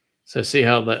 So see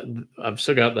how I've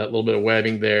still got that little bit of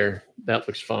webbing there. That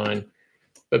looks fine.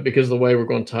 But because of the way we're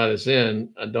going to tie this in,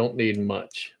 I don't need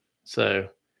much. So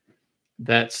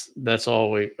that's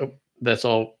all we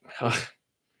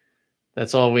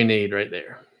need right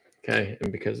there. Okay.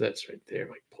 And because that's right there,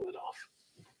 we pull it off.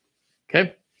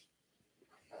 Okay.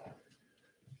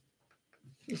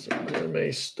 Some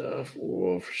gourmet stuff.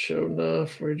 Whoa, for sure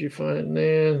enough. Where'd you find it,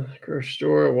 Nan? Grocery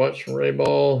store. I watched from Ray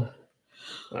Ball.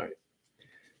 All right.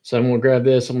 So I'm going to grab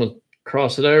this. I'm going to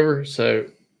cross it over. So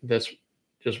that's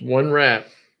just one wrap,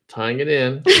 tying it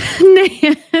in.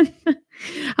 Nan,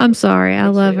 I'm sorry. I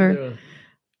love her. Doing?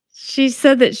 She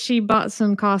said that she bought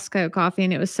some Costco coffee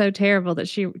and it was so terrible that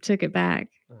she took it back.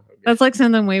 Oh, okay. That's like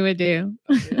something we would do.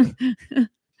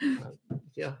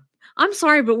 Yeah. I'm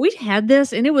sorry, but we had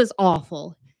this and it was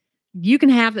awful. You can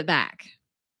have it back.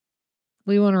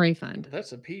 We want a refund.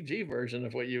 That's a PG version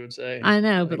of what you would say. I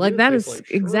know, but like that is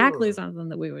exactly something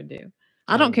that we would do.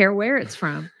 I don't care where it's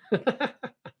from.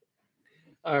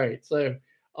 All right. So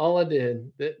all I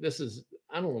did, I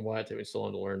don't know why it took me so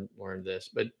long to learn this,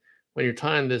 but when you're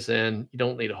tying this in, you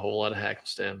don't need a whole lot of hackle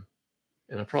stem.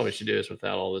 And I probably should do this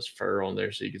without all this fur on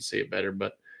there so you can see it better,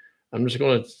 but I'm just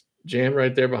going to jam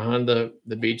right there behind the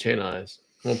bead chain eyes.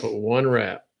 I'm going to put one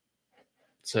wrap.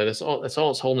 So that's all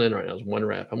it's holding in right now is one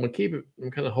wrap. I'm going to keep it,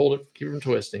 keep it from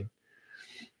twisting.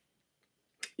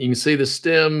 You can see the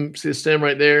stem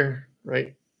right there,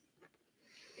 right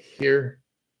here.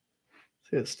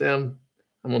 See that stem?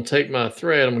 I'm going to take my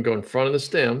thread. I'm going to go in front of the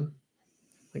stem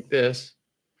like this.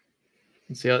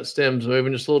 And see how the stem's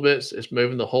moving just a little bit? It's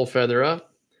moving the whole feather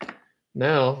up.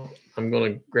 Now I'm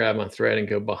going to grab my thread and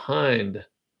go behind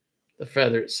the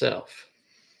feather itself.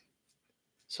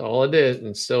 So all I did, and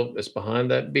it's behind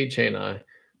that bead chain eye.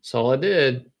 So all I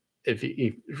did, it's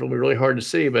will be really hard to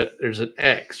see, but there's an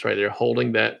X right there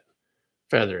holding that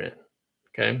feather in.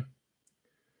 Okay.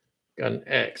 Got an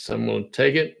X. So I'm going to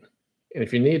take it, And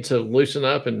if you need to loosen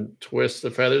up and twist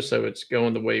the feather so it's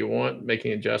going the way you want,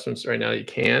 making adjustments right now, you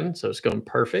can. So it's going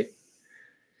perfect.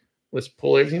 Let's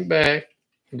pull everything back.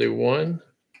 Do 1,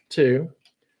 2.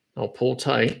 I'll pull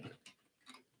tight.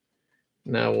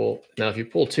 Now if you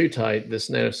pull too tight, this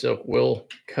nano silk will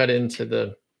cut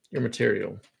into your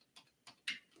material.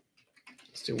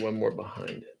 Let's do one more behind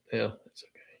it. Yeah, that's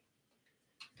okay.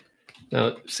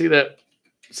 Now see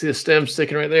the stem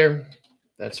sticking right there?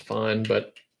 That's fine,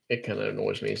 but it kind of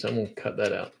annoys me, so I'm gonna cut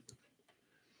that out.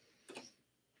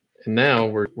 And now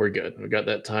we're good. We got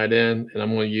that tied in, and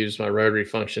I'm going to use my rotary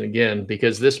function again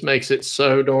because this makes it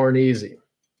so darn easy.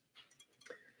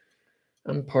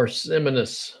 I'm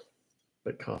parsimonious,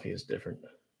 but coffee is different.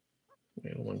 I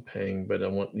don't want paying, but I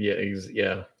want There's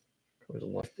a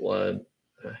lot of blood.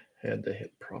 I had to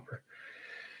hit proper.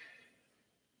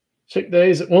 Chick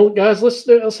days. Well, guys,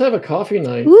 let's have a coffee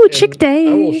night. Ooh, chick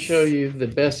days. I will show you the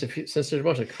best. Since there's a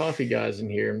bunch of coffee guys in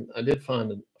here, I did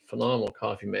find a phenomenal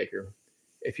coffee maker.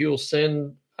 If you will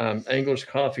send Angler's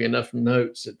Coffee enough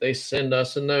notes that they send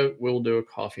us a note, we'll do a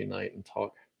coffee night and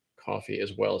talk coffee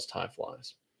as well as tie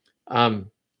flies.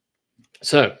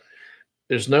 So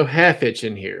there's no half hitch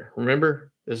in here.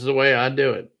 Remember, this is the way I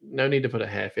do it. No need to put a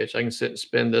half hitch. I can sit and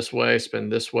spin this way, spin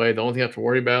this way. The only thing I have to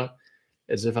worry about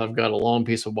is if I've got a long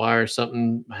piece of wire,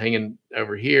 something hanging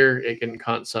over here, it can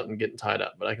caught something getting tied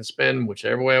up. But I can spin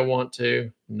whichever way I want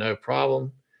to, no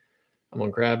problem. I'm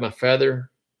going to grab my feather.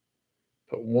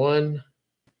 Put 1,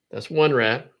 that's 1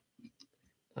 wrap.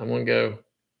 I'm going to go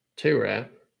 2 wrap.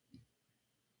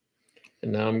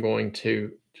 And now I'm going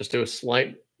to just do a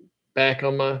slight back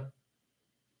on my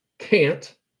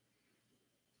can't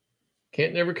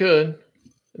never could.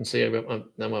 And see, I've got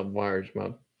now my wires,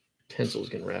 my tensil's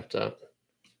getting wrapped up.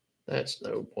 That's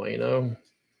no bueno.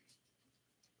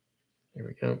 Here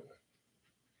we go.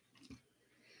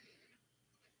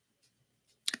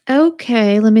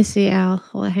 Okay, let me see, Al.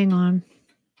 Hold on, hang on.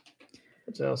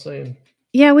 What's Al saying?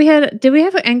 Yeah, did we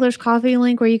have an Angler's Coffee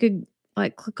link where you could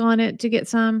like click on it to get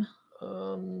some?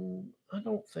 I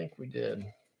don't think we did.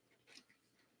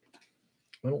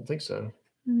 I don't think so.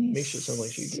 Misha sounds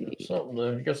like she did something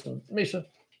there. You got some Misha.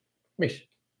 Let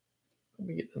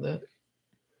me get to that.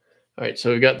 All right,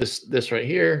 so we got this right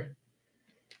here.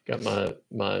 Got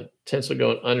my tinsel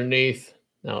going underneath.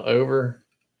 Now over.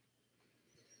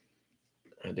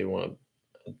 I do want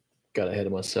to got ahead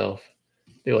of myself.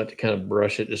 I do like to kind of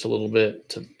brush it just a little bit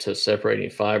to separate any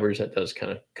fibers. That does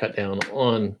kind of cut down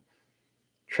on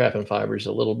trapping fibers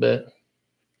a little bit.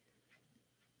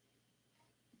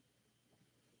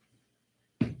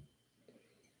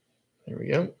 There we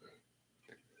go.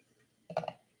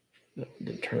 That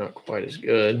didn't turn out quite as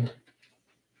good.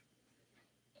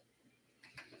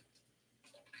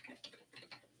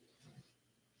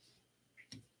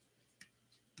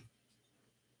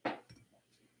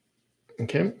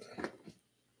 Okay.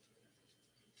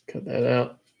 Cut that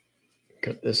out.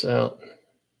 Cut this out.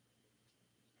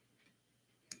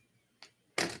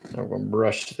 Now we're going to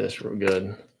brush this real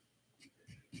good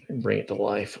and bring it to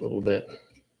life a little bit.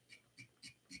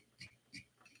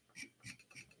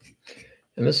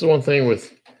 And this is one thing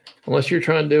with, unless you're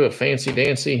trying to do a fancy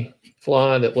dancy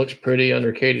fly that looks pretty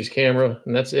under Katie's camera,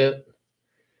 and that's it,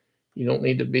 you don't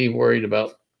need to be worried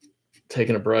about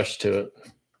taking a brush to it.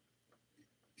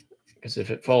 Because if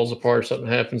it falls apart, something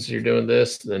happens, you're doing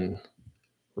this, then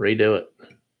redo it.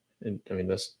 And I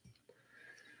mean,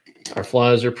 our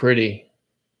flies are pretty,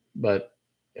 but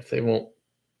if they won't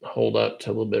hold up to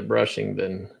a little bit of brushing,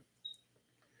 then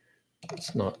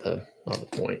it's not the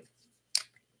point.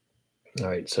 All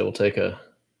right, so we'll take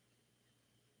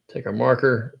our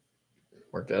marker,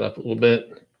 mark that up a little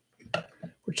bit.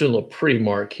 We're doing a little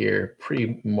pre-mark here,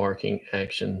 pre-marking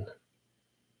action.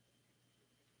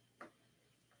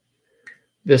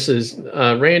 This is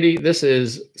Randy. This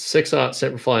is 6/0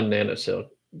 Semperfli Nano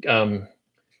Silk.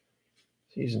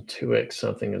 Using 2x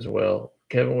something as well.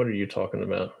 Kevin, what are you talking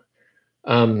about?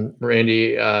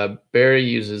 Randy, Barry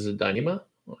uses a Dyneema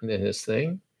in his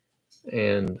thing.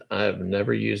 And I've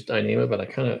never used Dyneema, but I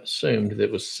kind of assumed that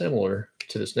it was similar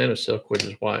to this Nano Silk, which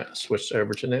is why I switched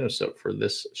over to Nano Silk for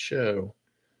this show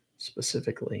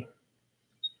specifically.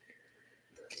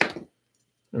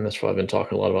 And that's why I've been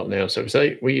talking a lot about Nano Silk,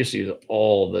 because we used to use it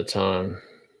all the time.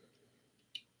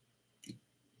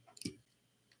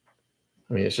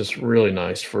 I mean, it's just really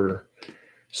nice for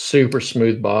super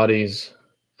smooth bodies.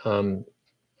 I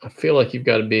feel like you've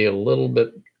got to be a little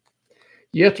bit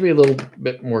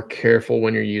more careful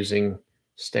when you're using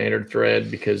standard thread,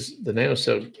 because the Nano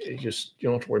Silk, you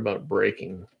don't have to worry about it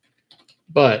breaking.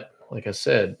 But like I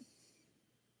said,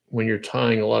 when you're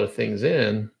tying a lot of things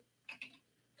in,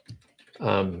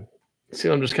 See,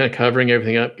 I'm just kind of covering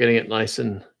everything up, getting it nice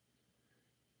and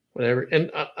whatever.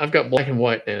 And I've got black and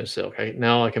white nano silk.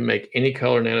 Now I can make any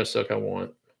color nano silk I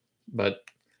want, but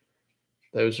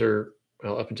those are,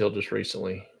 well, up until just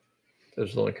recently,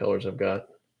 those are the only colors I've got.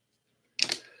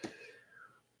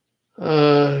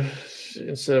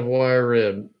 Instead of wire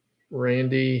rib,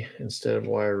 Randy, instead of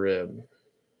wire rib,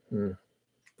 in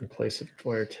place of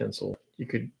wire tencel, you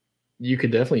could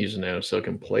definitely use a nano silk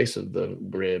in place of the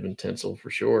rib and tencel for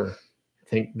sure. I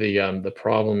think the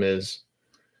problem is,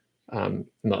 not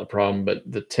the problem, but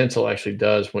the tencel actually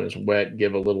does, when it's wet,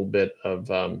 give a little bit of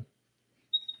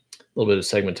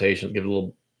segmentation,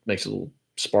 makes it a little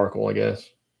sparkle, I guess.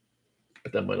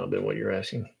 But that might not have been what you're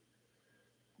asking.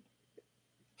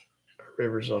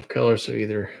 River's off color, so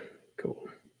either cool.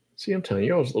 See, I'm telling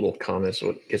you, all those little comments are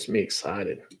what gets me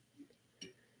excited.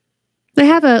 They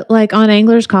have like on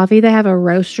Angler's Coffee, they have a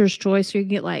roaster's choice. So you can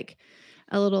get like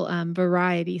a little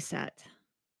variety set,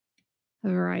 a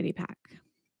variety pack.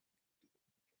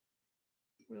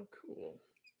 Well, cool.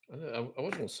 I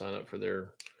was going to sign up for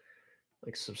their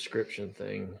like subscription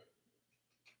thing,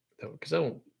 because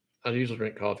I usually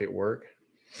drink coffee at work,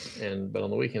 but on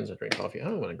the weekends I drink coffee. I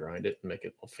don't want to grind it and make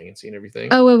it all fancy and everything.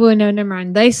 Oh, wait, no, never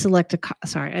mind. They select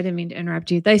sorry, I didn't mean to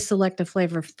interrupt you. They select a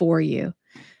flavor for you.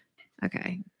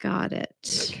 Okay, got it.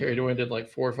 Carried away, did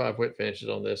like 4 or 5 whip finishes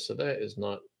on this, so that is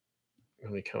not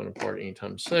going to be coming apart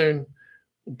anytime soon.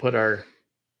 We'll put our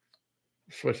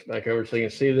switch back over so you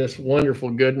can see this wonderful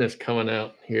goodness coming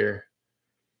out here.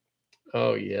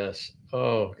 Oh yes.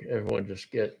 Oh, everyone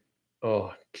just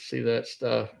see that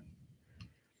stuff.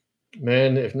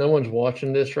 Man, if no one's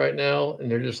watching this right now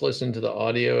and they're just listening to the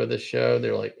audio of this show,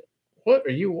 they're like, what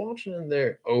are you watching in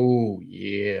there? Oh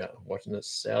yeah, watching this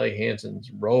Sally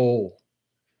Hansen's roll.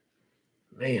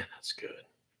 Man, that's good.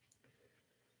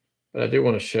 But I do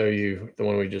want to show you the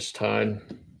one we just tied.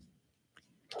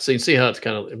 So you can see how it's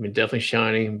kind of, definitely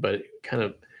shiny, but kind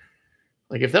of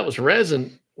like if that was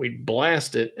resin, we'd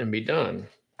blast it and be done.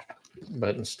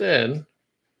 But instead,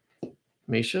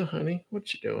 Misha, honey,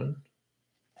 what you doing?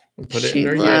 We'll put it in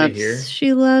our Yeti here.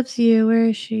 She loves you. Where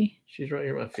is she? She's right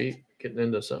here at my feet, getting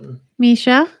into something.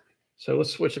 Misha? So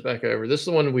let's switch it back over. This is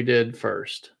the one we did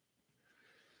first.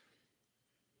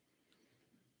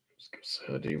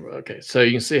 Okay, so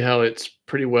you can see how it's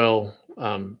pretty well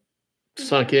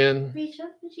sunk in. Misha,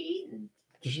 what you eating?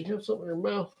 Did she have something in her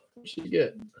mouth? What did she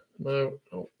get? No.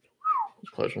 Oh,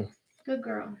 it's a close one. Good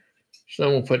girl. So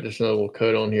I'm going to put this little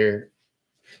coat on here.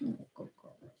 Like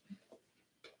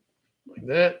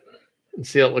that. And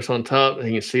see how it looks on top. And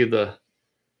you can see the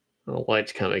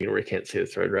light's coming where you can't see the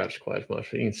thread wraps quite as much.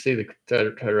 But you can see the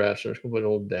thread wraps. I'm just going to put a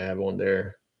little dab on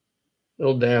there. A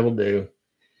little dab will do.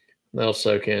 That'll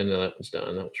soak in, and that one's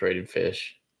done. That was ready to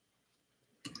fish.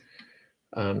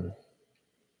 So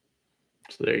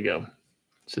there you go.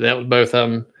 So that was both of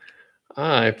them.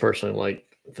 I personally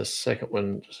like the second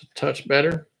one just a touch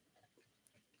better,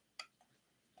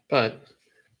 but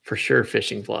for sure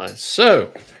fishing flies.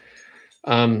 So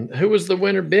who was the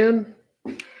winner, Ben?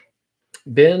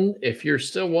 Ben, if you're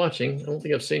still watching, I don't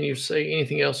think I've seen you say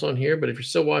anything else on here, but if you're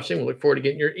still watching, we look forward to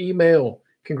getting your email.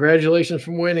 Congratulations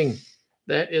for winning.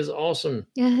 That is awesome.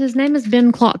 Yeah, his name is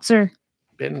Ben Klotzer.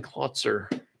 Ben Klotzer.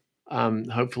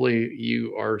 Hopefully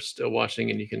you are still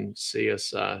watching and you can see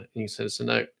us. You can send us a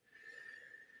note.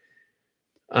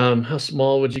 How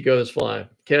small would you go this fly?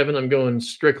 Kevin, I'm going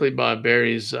strictly by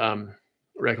Barry's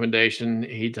recommendation.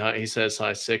 He says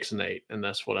size 6 and 8, and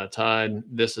that's what I tied.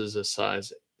 This is a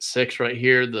size 6 right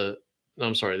here.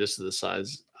 I'm sorry, this is the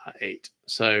size 8.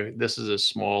 So this is as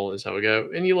small as I would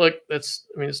go. And you look, it's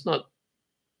not.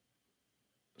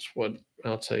 That's what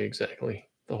I'll tell you exactly.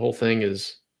 The whole thing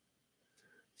is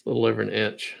a little over an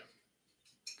inch.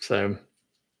 So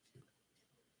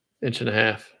 1.5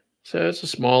 inches. So it's a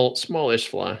smallish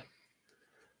fly.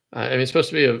 It's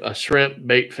supposed to be a shrimp,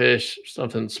 bait fish,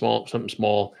 something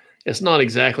small. It's not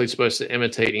exactly supposed to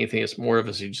imitate anything. It's more of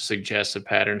a suggestive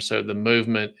pattern. So the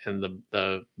movement and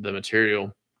the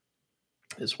material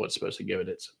is what's supposed to give it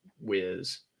its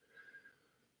whiz.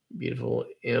 Beautiful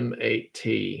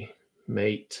M8T.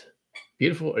 Mate.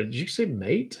 Beautiful. Did you say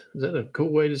mate? Is that a cool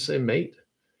way to say mate?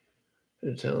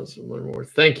 Tell us a little more.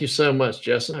 Thank you so much,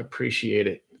 Justin. I appreciate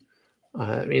it.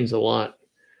 That means a lot.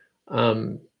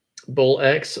 Bull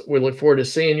X, we look forward to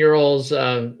seeing your all's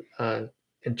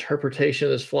interpretation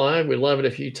of this fly. We love it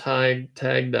if you tagged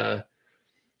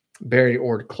Barry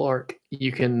or Clark.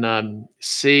 You can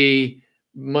see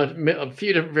a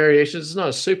few different variations. It's not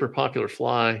a super popular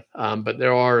fly, but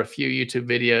there are a few YouTube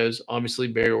videos. Obviously,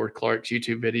 Barry or Clark's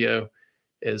YouTube video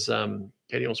is,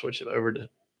 Katie, I'll switch it over to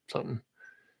something.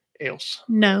 else?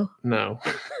 No. No.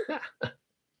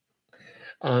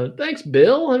 Thanks,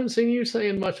 Bill. I haven't seen you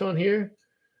saying much on here.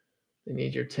 They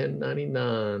need your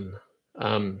 1099.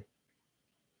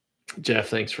 Jeff,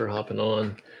 thanks for hopping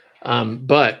on.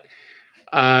 But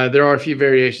there are a few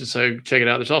variations, so check it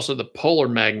out. There's also the Polar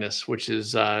Magnus, which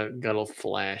is got a little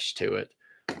flash to it.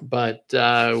 But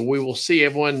we will see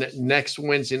everyone next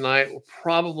Wednesday night. We'll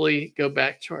probably go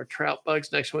back to our trout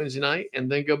bugs next Wednesday night,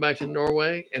 and then go back to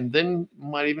Norway, and then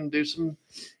might even do some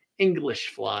English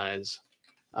flies.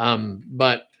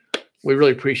 But we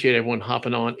really appreciate everyone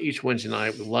hopping on each Wednesday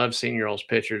night. We love seeing your all's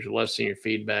pictures. We love seeing your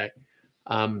feedback.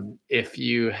 If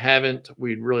you haven't,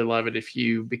 we'd really love it if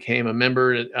you became a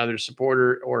member, either a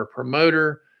supporter or a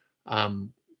promoter. I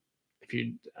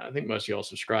think most of you all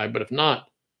subscribe, but if not,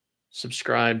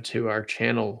 subscribe to our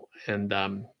channel. And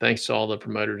thanks to all the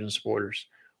promoters and supporters.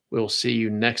 We'll see you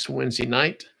next Wednesday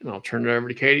night, and I'll turn it over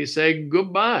to Katie to say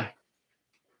goodbye.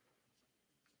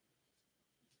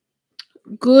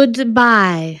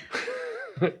 Goodbye.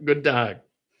 Good dog.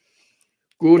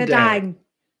 Good dog.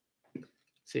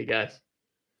 See you guys.